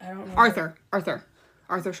 I don't know. Arthur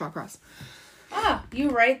Shawcross. Ah,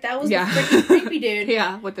 you right. That was the freaking creepy dude.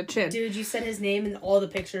 Yeah, with the chin. Dude, you said his name and all the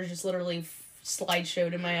pictures just literally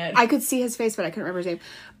slideshowed in my head. I could see his face, but I couldn't remember his name.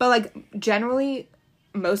 But, generally,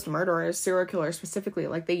 most murderers, serial killers specifically,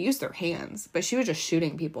 they use their hands. But she was just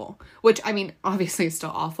shooting people. Which, I mean, obviously is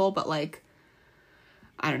still awful, but,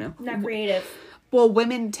 I don't know. Not creative. Well,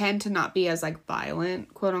 women tend to not be as,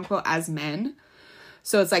 violent, quote-unquote, as men.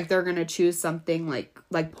 So it's they're gonna choose something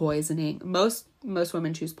like poisoning. Most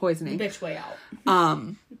women choose poisoning. Bitch way out.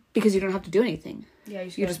 Because you don't have to do anything. Yeah,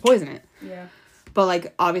 you just poison it. Yeah.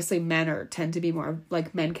 But obviously men tend to be more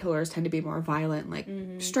men killers tend to be more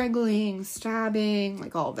violent, strangling,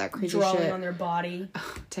 stabbing, all of that crazy shit. Drawing on their body.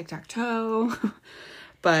 Tic-tac-toe.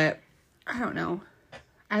 But I don't know.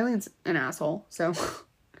 Eileen's an asshole, so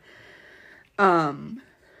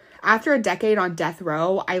After a decade on death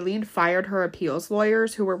row, Aileen fired her appeals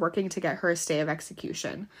lawyers who were working to get her a stay of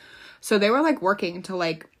execution. So they were working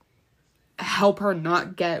to help her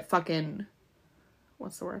not get fucking,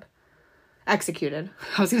 what's the word? Executed.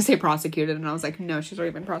 I was going to say prosecuted, and I was like, no, she's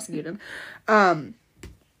already been prosecuted.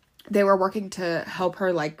 They were working to help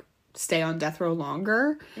her stay on death row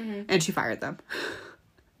longer, and she fired them.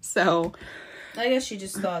 So I guess she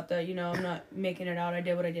just thought that, I'm not making it out. I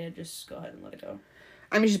did what I did. Just go ahead and let it go.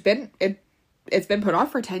 I mean, it's been put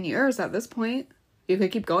off for 10 years at this point. You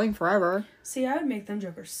could keep going forever. See, I would make them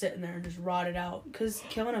jokers sit in there and just rot it out. Because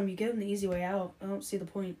killing them, you give them the easy way out. I don't see the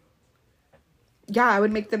point. Yeah, I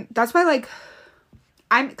would make them... That's why,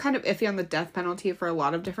 I'm kind of iffy on the death penalty for a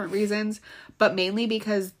lot of different reasons. But mainly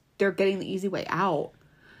because they're getting the easy way out.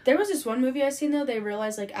 There was this one movie I seen, though. They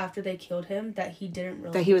realized, after they killed him, that he didn't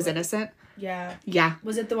really... That he was innocent? Yeah. Yeah.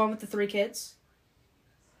 Was it the one with the 3 kids?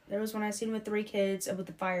 There was one I seen with 3 kids and with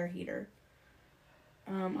the fire heater.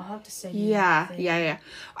 I'll have to say. Yeah.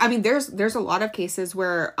 I mean, there's a lot of cases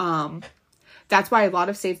where that's why a lot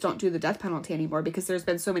of states don't do the death penalty anymore, because there's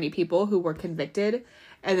been so many people who were convicted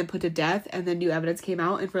and then put to death, and then new evidence came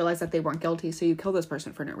out and realized that they weren't guilty, so you kill this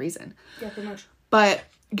person for no reason. Yeah, pretty much. But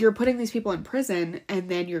you're putting these people in prison and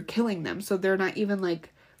then you're killing them. So they're not even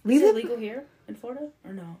like... Is it legal here in Florida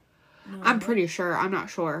or no? I'm pretty sure. I'm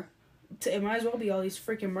not sure. It might as well be all these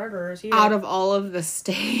freaking murderers here. Out of all of the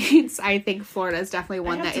states, I think Florida is definitely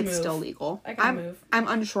one that it's still legal. I gotta move. I'm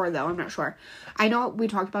unsure though. I'm not sure. I know we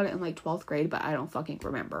talked about it in like 12th grade, but I don't fucking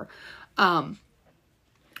remember.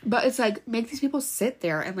 But it's like, make these people sit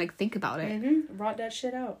there and like think about it. Mm-hmm. Rot that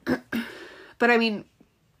shit out. But I mean,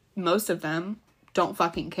 most of them don't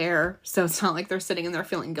fucking care. So it's not like they're sitting in there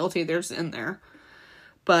feeling guilty. They're just in there.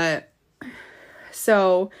 But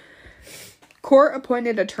so...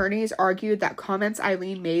 Court-appointed attorneys argued that comments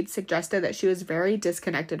Aileen made suggested that she was very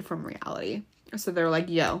disconnected from reality. So they're like,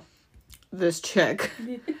 yo, this chick,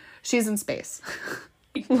 she's in space.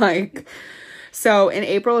 Like, so in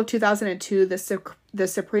April of 2002, the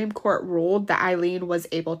Supreme Court ruled that Aileen was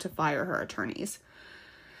able to fire her attorneys.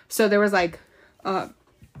 So there was like,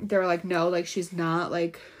 they were like, no, like, she's not,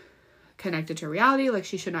 like, connected to reality. Like,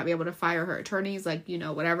 she should not be able to fire her attorneys, like, you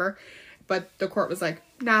know, whatever. But the court was like,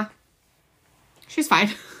 nah. She's fine.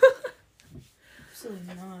 Absolutely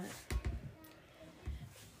not.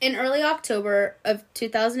 In early October of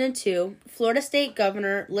 2002, Florida State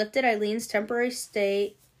Governor lifted Aileen's temporary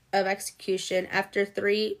stay of execution after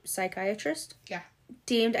 3 psychiatrists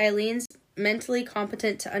deemed Aileen's mentally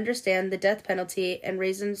competent to understand the death penalty and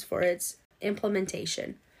reasons for its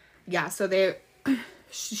implementation. Yeah, so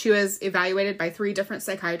she was evaluated by 3 different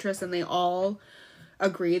psychiatrists, and they all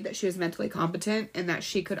agreed that she was mentally competent and that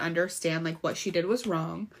she could understand, like, what she did was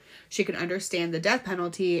wrong. She could understand the death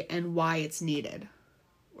penalty and why it's needed.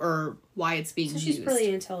 Or why it's being used. So she's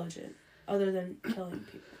pretty intelligent, other than killing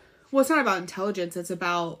people. Well, it's not about intelligence. It's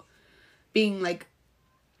about being, like,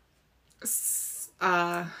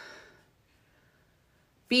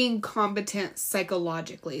 being competent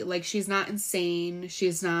psychologically. Like, she's not insane.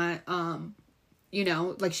 She's not, you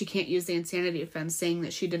know, like, she can't use the insanity defense saying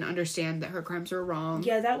that she didn't understand that her crimes were wrong.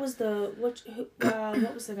 Yeah, that was what was the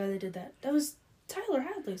guy that did that? That was Tyler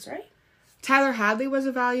Hadley's, right? Tyler Hadley was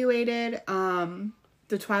evaluated.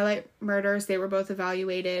 The Twilight murders, they were both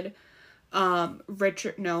evaluated.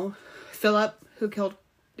 Philip, who killed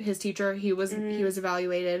his teacher, he was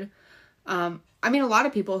evaluated. I mean, a lot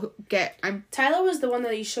of people who Tyler was the one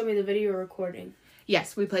that you showed me the video recording.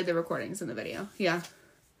 Yes, we played the recordings in the video. Yeah.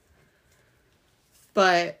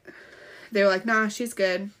 But they were like, nah, she's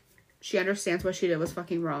good. She understands what she did was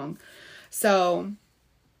fucking wrong. So,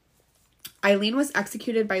 Aileen was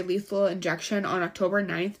executed by lethal injection on October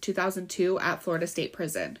 9th, 2002 at Florida State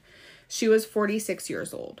Prison. She was 46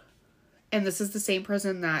 years old. And this is the same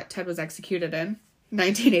prison that Ted was executed in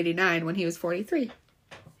 1989 when he was 43.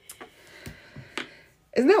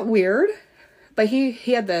 Isn't that weird? But he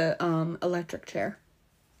had the electric chair.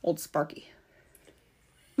 Old Sparky.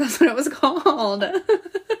 That's what it was called.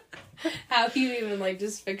 How you even, like,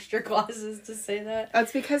 just fixed your glasses to say that?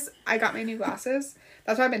 That's because I got my new glasses.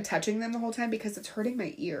 That's why I've been touching them the whole time, because it's hurting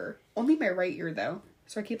my ear. Only my right ear, though.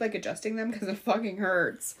 So I keep, like, adjusting them because it fucking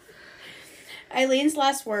hurts. Aileen's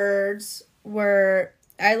last words were,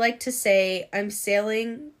 I like to say, I'm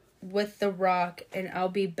sailing with the rock and I'll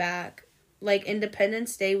be back. Like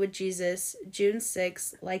Independence Day with Jesus, June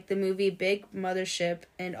 6th, like the movie Big Mothership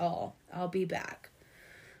and all. I'll be back.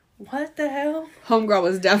 What the hell? Homegirl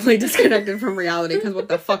was definitely disconnected from reality, because what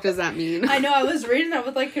the fuck does that mean? I know, I was reading that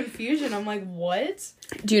with, like, confusion. I'm like, what?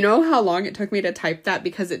 Do you know how long it took me to type that?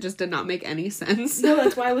 Because it just did not make any sense. No,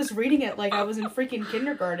 that's why I was reading it like I was in freaking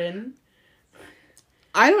kindergarten.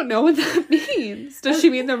 I don't know what that means. Does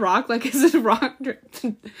she mean The Rock? Like, is it Rock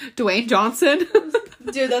Dwayne Johnson?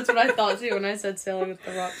 Dude, that's what I thought, too, when I said sailing with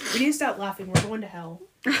The Rock. We need to stop laughing. We're going to hell.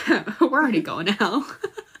 We're already going to hell.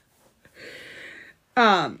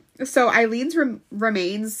 So Aileen's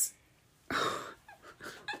remains...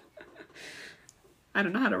 I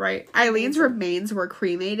don't know how to write. Aileen's remains were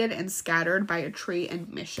cremated and scattered by a tree in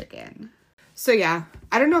Michigan. So yeah,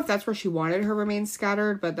 I don't know if that's where she wanted her remains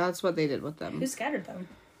scattered, but that's what they did with them. Who scattered them?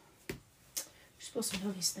 You're supposed to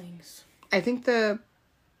know these things. I think I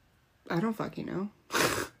don't fucking know.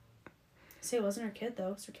 See, it wasn't her kid,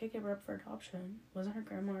 though. So her kid gave her up for adoption. Wasn't her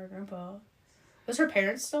grandma or grandpa. Was her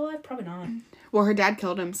parents still alive? Probably not. Well, her dad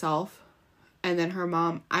killed himself. And then her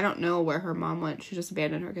mom, I don't know where her mom went. She just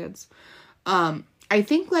abandoned her kids. I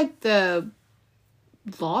think, like, the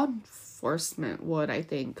law enforcement would, I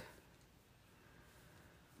think.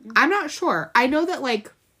 I'm not sure. I know that,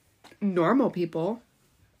 like, normal people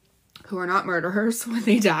who are not murderers, when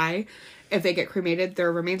they die, if they get cremated,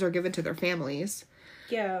 their remains are given to their families.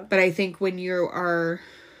 Yeah. But I think when you are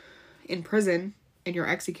in prison and you're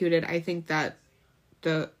executed, I think that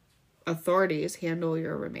the authorities handle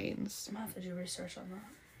your remains. I'm gonna have to do research on that.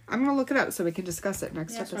 I'm gonna look it up so we can discuss it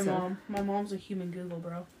next episode. My mom. My mom's a human Google,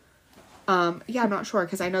 bro. Yeah, I'm not sure,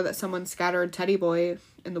 because I know that someone scattered Teddy Boy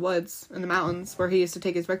in the woods, in the mountains, where he used to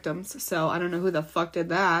take his victims, so I don't know who the fuck did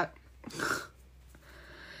that.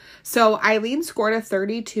 So, Aileen scored a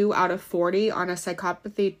 32 out of 40 on a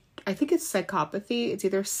psychopathy, I think it's psychopathy, it's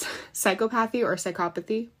either psychopathy or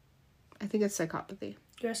psychopathy. I think it's psychopathy.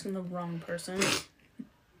 You're asking the wrong person.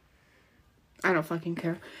 I don't fucking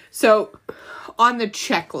care. So, on the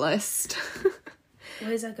checklist...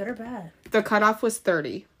 Wait, is that good or bad? The cutoff was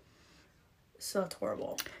 30. So that's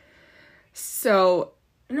horrible. So...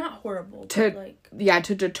 Not horrible, but like... Yeah,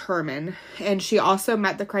 to determine. And she also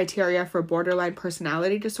met the criteria for borderline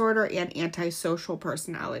personality disorder and antisocial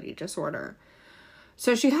personality disorder.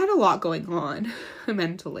 So she had a lot going on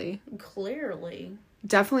mentally. Clearly.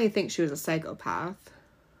 Definitely think she was a psychopath.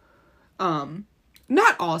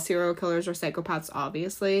 Not all serial killers are psychopaths,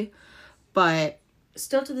 obviously, but...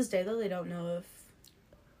 Still to this day, though, they don't know if...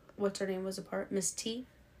 What's her name was a part? Miss T?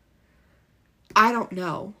 I don't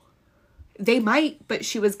know. They might, but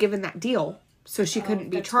she was given that deal, so she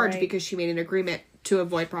couldn't be charged because she made an agreement to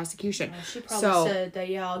avoid prosecution. She probably said that,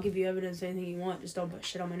 yeah, I'll give you evidence, anything you want, just don't put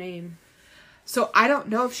shit on my name. So I don't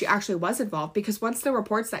know if she actually was involved, because once the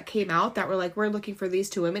reports that came out that were like, we're looking for these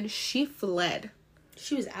two women, she fled.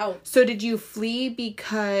 She was out. So did you flee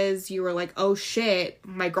because you were like, oh shit,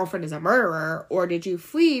 my girlfriend is a murderer? Or did you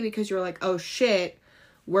flee because you were like, oh shit,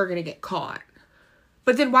 we're gonna get caught?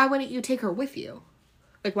 But then why wouldn't you take her with you?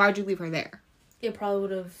 Like, why would you leave her there? It probably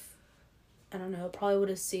would have, I don't know, it probably would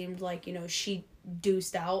have seemed like, she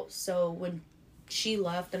deuced out. So when she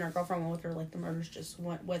left and her girlfriend went with her, like, the murders just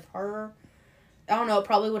went with her. I don't know, it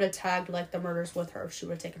probably would have tagged, like, the murders with her if she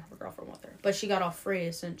would have taken her girlfriend with her. But she got off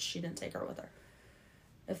free since she didn't take her with her.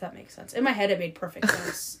 If that makes sense. In my head, it made perfect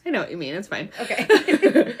sense. I know what you mean. It's fine.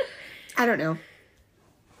 Okay. I don't know.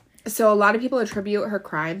 So a lot of people attribute her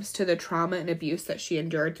crimes to the trauma and abuse that she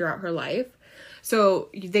endured throughout her life. So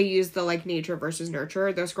they use the, like, nature versus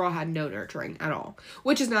nurture. This girl had no nurturing at all.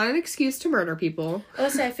 Which is not an excuse to murder people.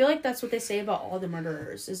 I feel like that's what they say about all the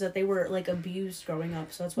murderers. Is that they were, like, abused growing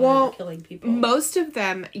up. So that's why they were killing people. Most of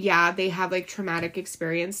them, yeah, they have, like, traumatic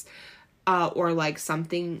experience. Or, like,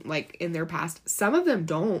 something, like, in their past. Some of them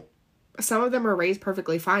don't. Some of them are raised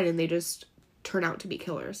perfectly fine and they just turn out to be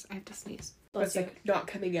killers. I have to sneeze. It's, like, not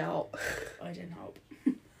coming out. I didn't hope.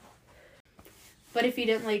 But if you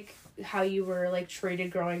didn't like how you were, like,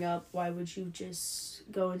 treated growing up, why would you just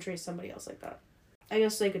go and treat somebody else like that? I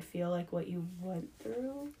guess they could feel, like, what you went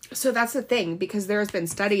through. So that's the thing, because there's been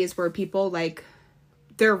studies where people, like,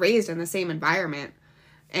 they're raised in the same environment,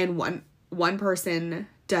 and one person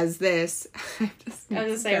does this. I was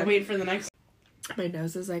gonna say, I'm waiting for the next. My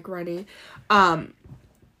nose is, like, runny.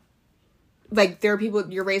 Like, there are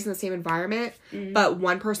people, you're raised in the same environment, but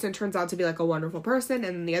one person turns out to be, like, a wonderful person,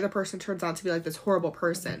 and the other person turns out to be, like, this horrible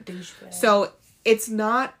person. So, it's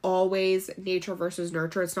not always nature versus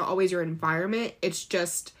nurture. It's not always your environment. It's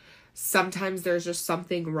just, sometimes there's just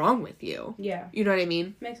something wrong with you. Yeah. You know what I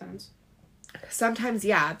mean? Makes sense. Sometimes,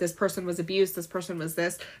 yeah, this person was abused, this person was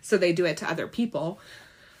this, so they do it to other people.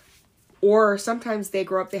 Or sometimes they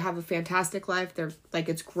grow up, they have a fantastic life, they're, like,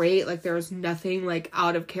 it's great, like, there's nothing, like,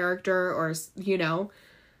 out of character, or,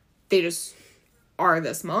 they just are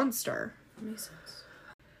this monster. Makes sense.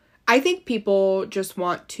 I think people just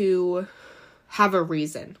want to have a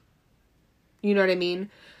reason. You know what I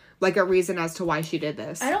mean? Like, a reason as to why she did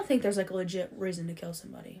this. I don't think there's, like, a legit reason to kill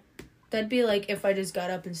somebody. That'd be like if I just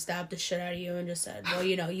got up and stabbed the shit out of you and just said, well,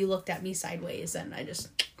 you looked at me sideways and I just...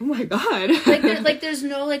 Oh my God. There's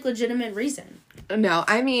no, like, legitimate reason. No,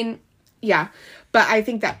 I mean, yeah. But I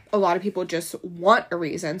think that a lot of people just want a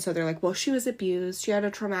reason. So they're like, well, she was abused. She had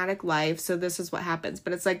a traumatic life. So this is what happens.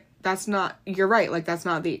 But it's like, that's not... You're right. Like, that's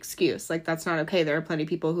not the excuse. Like, that's not okay. There are plenty of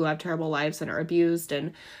people who have terrible lives and are abused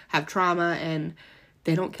and have trauma and...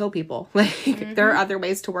 They don't kill people. Like, there are other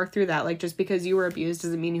ways to work through that. Like, just because you were abused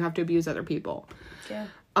doesn't mean you have to abuse other people. Yeah.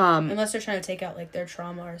 Unless they're trying to take out, like, their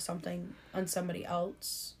trauma or something on somebody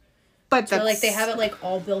else. But so, like, they have it, like,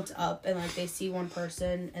 all built up and, like, they see one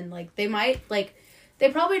person and, like, they might, like, they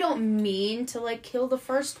probably don't mean to, like, kill the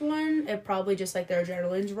first one. It probably just, like, their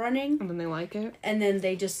adrenaline's running. And then they like it. And then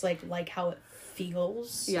they just, like how it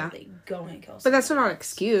feels. Yeah. So they go and kill somebody. But that's not an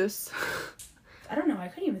excuse. I don't know. I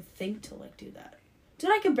couldn't even think to, like, do that. Dude,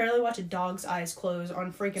 I could barely watch a dog's eyes close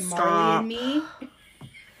on freaking Marley and Me.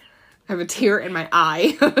 I have a tear in my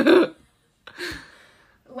eye.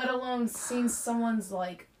 Let alone seeing someone's,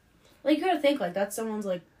 like... Like, you gotta think, like, that's someone's,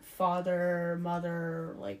 like, father,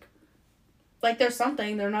 mother, like... Like, there's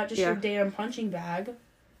something. They're not just your damn punching bag.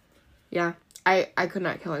 Yeah. I could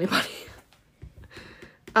not kill anybody.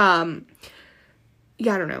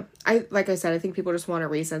 Yeah, I don't know. Like I said, I think people just want a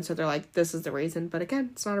reason, so they're like, this is the reason. But again,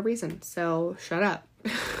 it's not a reason, so shut up.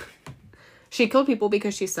 She killed people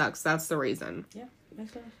because she sucks. That's the reason. Yeah,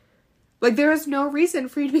 makes sense. Like, there is no reason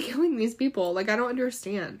for you to be killing these people. Like, I don't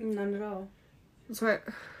understand. None at all. That's what...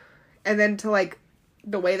 And then to, like,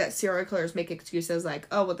 the way that serial killers make excuses, like,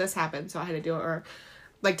 oh, well, this happened, so I had to do it. Or,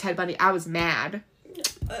 like, Ted Bundy, I was mad.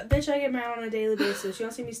 Bitch, I get mad on a daily basis. You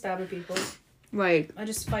don't see me stabbing people. Like... I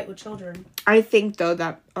just fight with children. I think, though,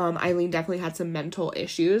 that Aileen definitely had some mental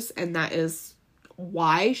issues, and that is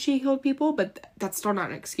why she killed people, but that's still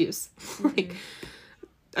not an excuse. Like...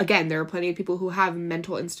 Again, there are plenty of people who have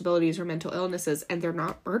mental instabilities or mental illnesses, and they're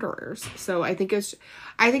not murderers. So I think it's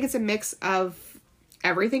a mix of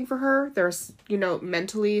everything for her. There's,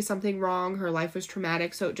 mentally something wrong. Her life was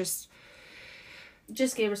traumatic, so it just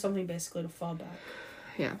gave her something basically to fall back.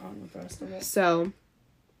 Yeah. On with the rest of it. So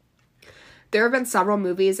there have been several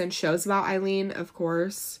movies and shows about Aileen, of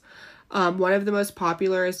course. One of the most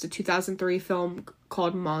popular is the 2003 film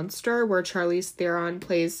called Monster, where Charlize Theron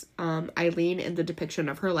plays Aileen in the depiction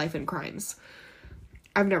of her life and crimes.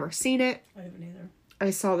 I've never seen it. I haven't either. I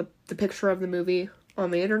saw the picture of the movie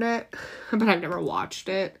on the internet, but I've never watched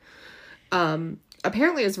it.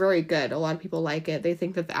 Apparently it's very good. A lot of people like it. They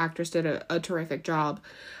think that the actress did a terrific job.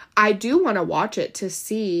 I do want to watch it to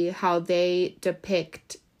see how they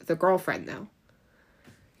depict the girlfriend, though.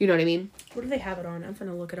 You know what I mean? What do they have it on? I'm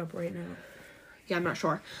gonna look it up right now. Yeah, I'm not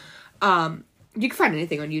sure. You can find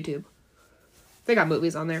anything on YouTube. They got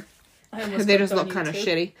movies on there. They just look kind of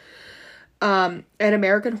shitty. An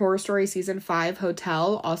American Horror Story Season 5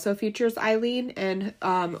 Hotel also features Aileen. And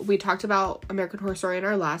we talked about American Horror Story in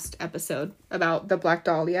our last episode about the Black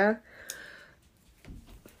Dahlia.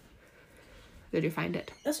 Did you find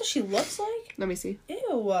it? That's what she looks like? Let me see.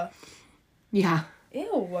 Ew. Yeah.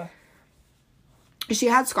 Ew. She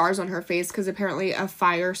had scars on her face because apparently a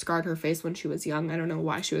fire scarred her face when she was young. I don't know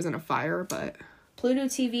why she was in a fire, but... Pluto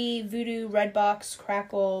TV, Vudu, Redbox,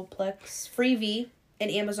 Crackle, Plex, Freevee, and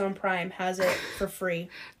Amazon Prime has it for free.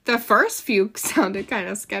 The first few sounded kind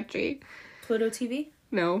of sketchy. Pluto TV?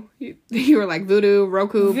 No. You were like Voodoo,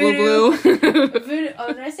 Roku, Blue. Voodoo.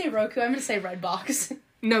 Oh, did I say Roku? I'm going to say Redbox.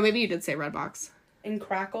 No, maybe you did say Redbox. And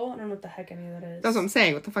Crackle? I don't know what the heck any of that is. That's what I'm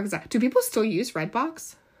saying. What the fuck is that? Do people still use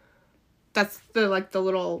Redbox? That's the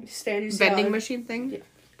little vending machine thing? Yeah.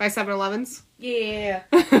 By 7-Elevens? Yeah.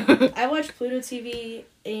 I watch Pluto TV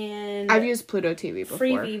and... I've used Pluto TV before.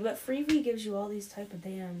 Freevee, but Freevee gives you all these type of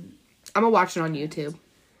damn... I'm gonna watch it on YouTube.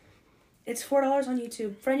 It's $4 on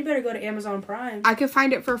YouTube. Friend, you better go to Amazon Prime. I could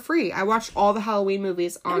find it for free. I watched all the Halloween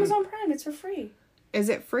movies on... Amazon Prime, it's for free. Is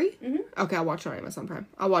it free? Mm-hmm. Okay, I'll watch it on Amazon Prime.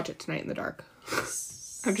 I'll watch it tonight in the dark.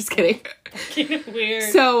 I'm just kidding. Fucking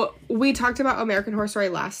weird. So, we talked about American Horror Story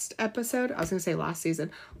last episode. I was going to say last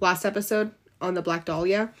season. Last episode on the Black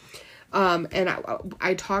Dahlia. And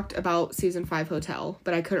I talked about Season 5 Hotel,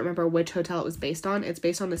 but I couldn't remember which hotel it was based on. It's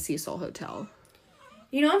based on the Cecil Hotel.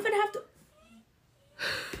 You know, I'm going to have to...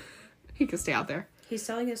 He can stay out there. He's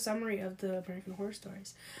telling a summary of the American Horror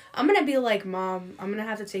Stories. I'm going to be like, Mom, I'm going to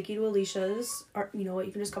have to take you to Alicia's. Or, you know what,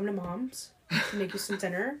 you can just come to Mom's to make you some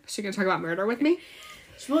dinner. Is she going to talk about murder with me?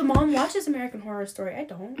 She's like, Mom watches American Horror Story. I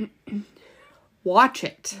don't. Watch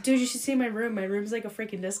it. Dude, you should see my room. My room's like a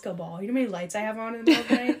freaking disco ball. You know how many lights I have on in the middle of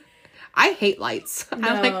the night? I hate lights. No.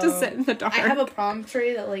 I like to sit in the dark. I have a palm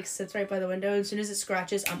tree that like sits right by the window. As soon as it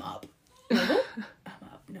scratches, I'm up. I'm like, oh, I'm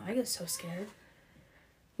up. No, I get so scared.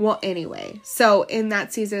 Well, anyway, so in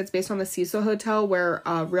that season, it's based on the Cecil Hotel where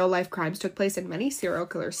real life crimes took place and many serial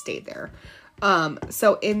killers stayed there.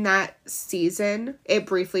 So in that season, it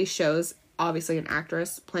briefly shows obviously an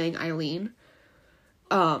actress playing Aileen.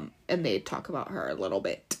 And they talk about her a little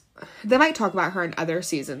bit. They might talk about her in other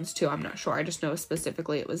seasons too. I'm not sure. I just know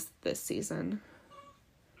specifically it was this season.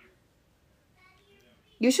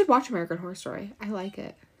 You should watch American Horror Story. I like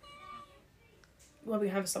it. Well, we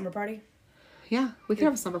can have a summer party? Yeah, we can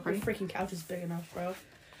have a summer party. Your freaking couch is big enough, bro.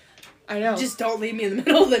 I know. Just don't leave me in the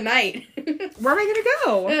middle of the night. Where am I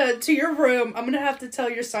gonna go? To your room. I'm gonna have to tell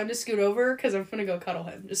your son to scoot over because I'm gonna go cuddle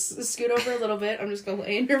him. Just scoot over a little bit. I'm just gonna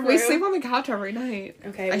lay in your room. We sleep on the couch every night.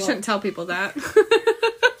 Okay, I shouldn't tell people that.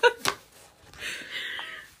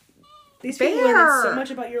 These people learn so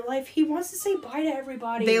much about your life. He wants to say bye to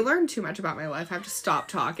everybody. They learn too much about my life. I have to stop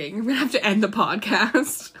talking. I'm gonna have to end the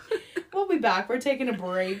podcast. We'll be back. We're taking a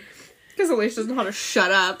break. Because Alicia doesn't know how to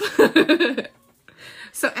shut up.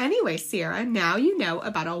 So anyway, Sierra, now you know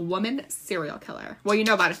about a woman serial killer. Well, you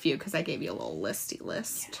know about a few because I gave you a little list.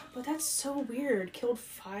 Yeah, but that's so weird. Killed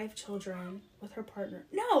 5 children with her partner.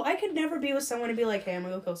 No, I could never be with someone and be like, hey, I'm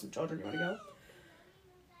gonna go kill some children. You wanna go?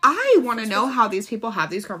 I want to know how these people have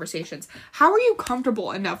these conversations. How are you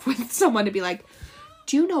comfortable enough with someone to be like,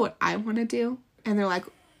 do you know what I want to do? And they're like,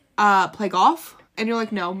 play golf? And you're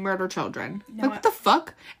like, no, murder children. No, like, what the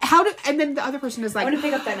fuck? And then the other person is like, I want to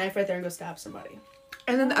pick up that knife right there and go stab somebody.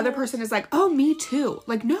 And then the other person is like, oh, me too.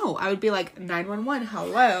 Like, no, I would be like, 911,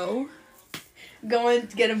 hello. Go and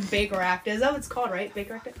get them bake wrapped. Is that what it's called, right? Bake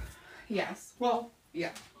wrapped? Yes. Well, yeah.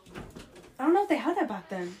 I don't know if they had that back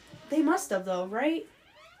then. They must have, though, right?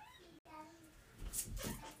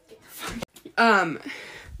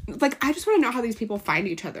 Like, I just want to know how these people find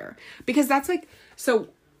each other. Because that's like, so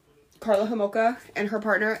Carla Homolka and her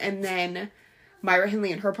partner, and then Myra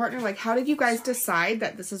Hindley and her partner, like, how did you guys decide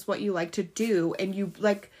that this is what you like to do? And you,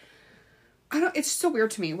 like, it's so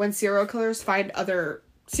weird to me when serial killers find other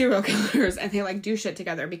serial killers and they, like, do shit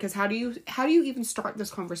together. Because how do you even start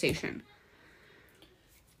this conversation?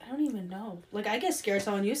 I don't even know. Like, I get scared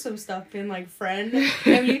telling you some stuff, being like, friend. And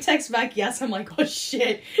when you text back yes, I'm like, oh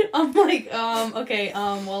shit. I'm like, okay,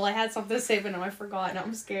 well, I had something to say, but now I forgot, and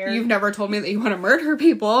I'm scared. You've never told me that you want to murder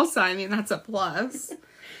people, so I mean, that's a plus.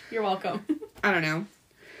 You're welcome. I don't know.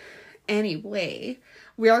 Anyway,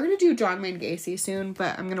 we are going to do John Wayne Gacy soon,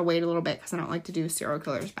 but I'm going to wait a little bit because I don't like to do serial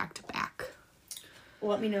killers back to back.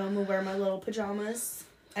 Well, let me know. I'm going to wear my little pajamas.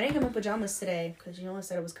 I didn't get my pajamas today because you only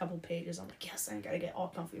said it was a couple pages. I'm like, yes, I gotta get all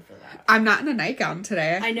comfy for that. I'm not in a nightgown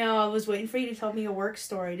today. I know. I was waiting for you to tell me a work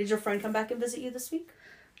story. Did your friend come back and visit you this week?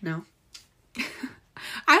 No.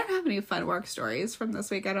 I don't have any fun work stories from this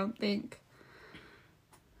week, I don't think.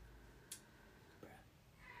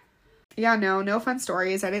 Yeah, no fun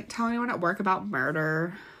stories. I didn't tell anyone at work about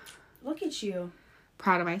murder. Look at you.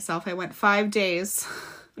 Proud of myself. I went 5 days.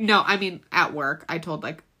 No, I mean, at work. I told,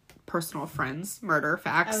 like, personal friends murder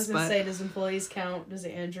facts. I was gonna say, does employees count? Does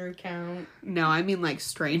Andrew count? No, I mean like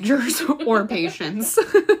strangers or patients.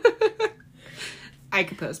 I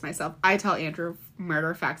compose myself. I tell Andrew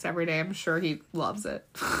murder facts every day. I'm sure he loves it.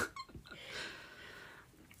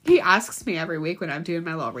 He asks me every week when I'm doing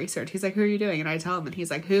my little research. He's like, who are you doing? And I tell him, and he's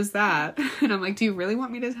like, who's that? And I'm like, do you really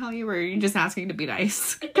want me to tell you, or are you just asking to be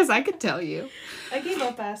nice? Because I could tell you. I gave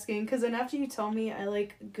up asking, because then after you tell me, I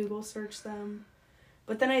like Google search them.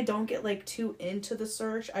 But then I don't get, like, too into the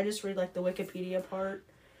search. I just read, like, the Wikipedia part.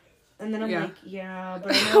 And then I'm like, yeah,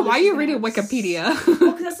 but I know... Why are you reading Wikipedia?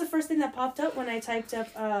 Well, because that's the first thing that popped up when I typed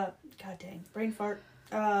up, God dang, brain fart.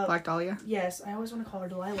 Black Dahlia? Yes, I always want to call her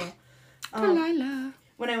Delilah. Delilah.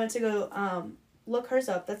 When I went to go, look hers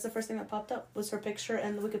up, that's the first thing that popped up, was her picture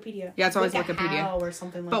and the Wikipedia. Yeah, it's always Wikipedia. Or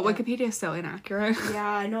something like that. But Wikipedia is so inaccurate. Yeah,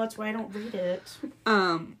 I know, that's why I don't read it.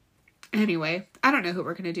 Anyway, I don't know who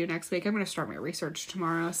we're going to do next week. I'm going to start my research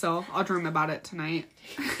tomorrow, so I'll dream about it tonight.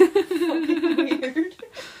 Weird.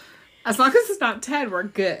 As long as it's not Ted, we're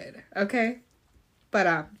good, okay?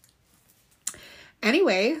 But,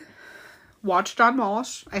 anyway, watch John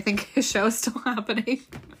Walsh. I think his show is still happening.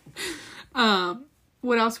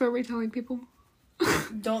 What else were we telling people?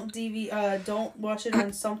 Don't watch it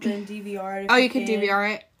on something, DVR it. Oh, you can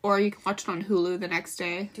DVR it, or you can watch it on Hulu the next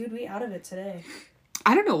day. Dude, we out of it today.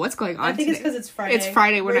 I don't know what's going on. I think today. it's because it's Friday. It's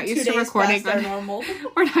Friday. We're not used to recording on normal.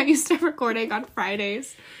 We're not used to recording on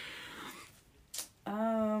Fridays.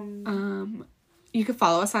 You can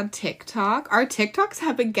follow us on TikTok. Our TikToks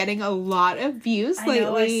have been getting a lot of views lately. I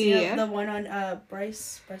know, I see the one on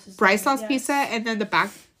Bryce Sauce Pizza, and then the blah,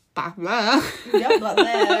 blah.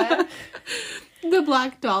 The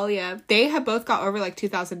Black Dahlia. They have both got over like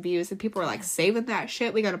 2,000 views, and people were like saving that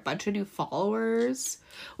shit. We got a bunch of new followers.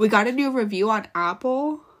 We got a new review on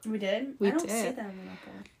Apple. We did? I don't see them on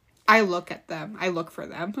Apple. I look at them. I look for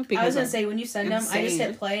them. I was going to say, when you send them, I just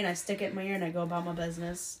hit play and I stick it in my ear and I go about my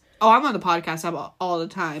business. Oh, I'm on the podcast app all the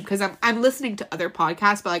time because I'm listening to other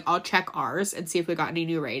podcasts, but like I'll check ours and see if we got any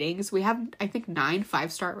new ratings. We have, I think, 9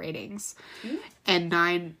 5-star ratings and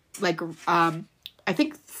 9 like I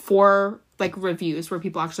think 4 like reviews where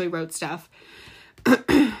people actually wrote stuff.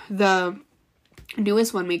 The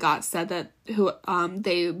newest one we got said that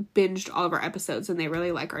they binged all of our episodes and they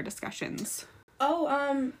really like our discussions.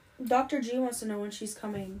 Oh, Dr. G wants to know when she's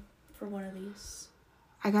coming for one of these.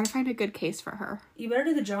 I gotta find a good case for her. You better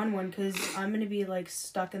do the John one, because I'm gonna be like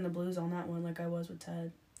stuck in the blues on that one like I was with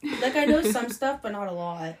Ted. Like, I know some stuff, but not a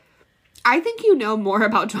lot. I think you know more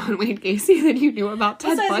about John Wayne Gacy than you knew about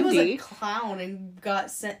Ted Bundy. He was a clown and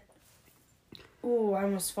got sent... Oh, I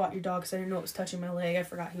almost fought your dog because I didn't know it was touching my leg. I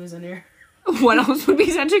forgot he was in here. What else would be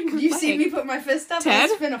such a good You see me put my fist up? Ted?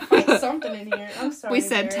 It's been a fight something in here. I'm sorry. We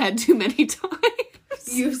said Barrett. Ted too many times.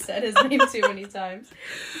 You've said his name too many times.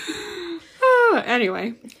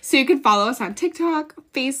 Anyway, so you can follow us on TikTok,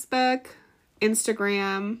 Facebook,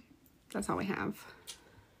 Instagram. That's all we have.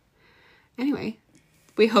 Anyway,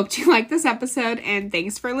 we hope you liked this episode, and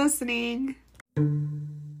thanks for listening.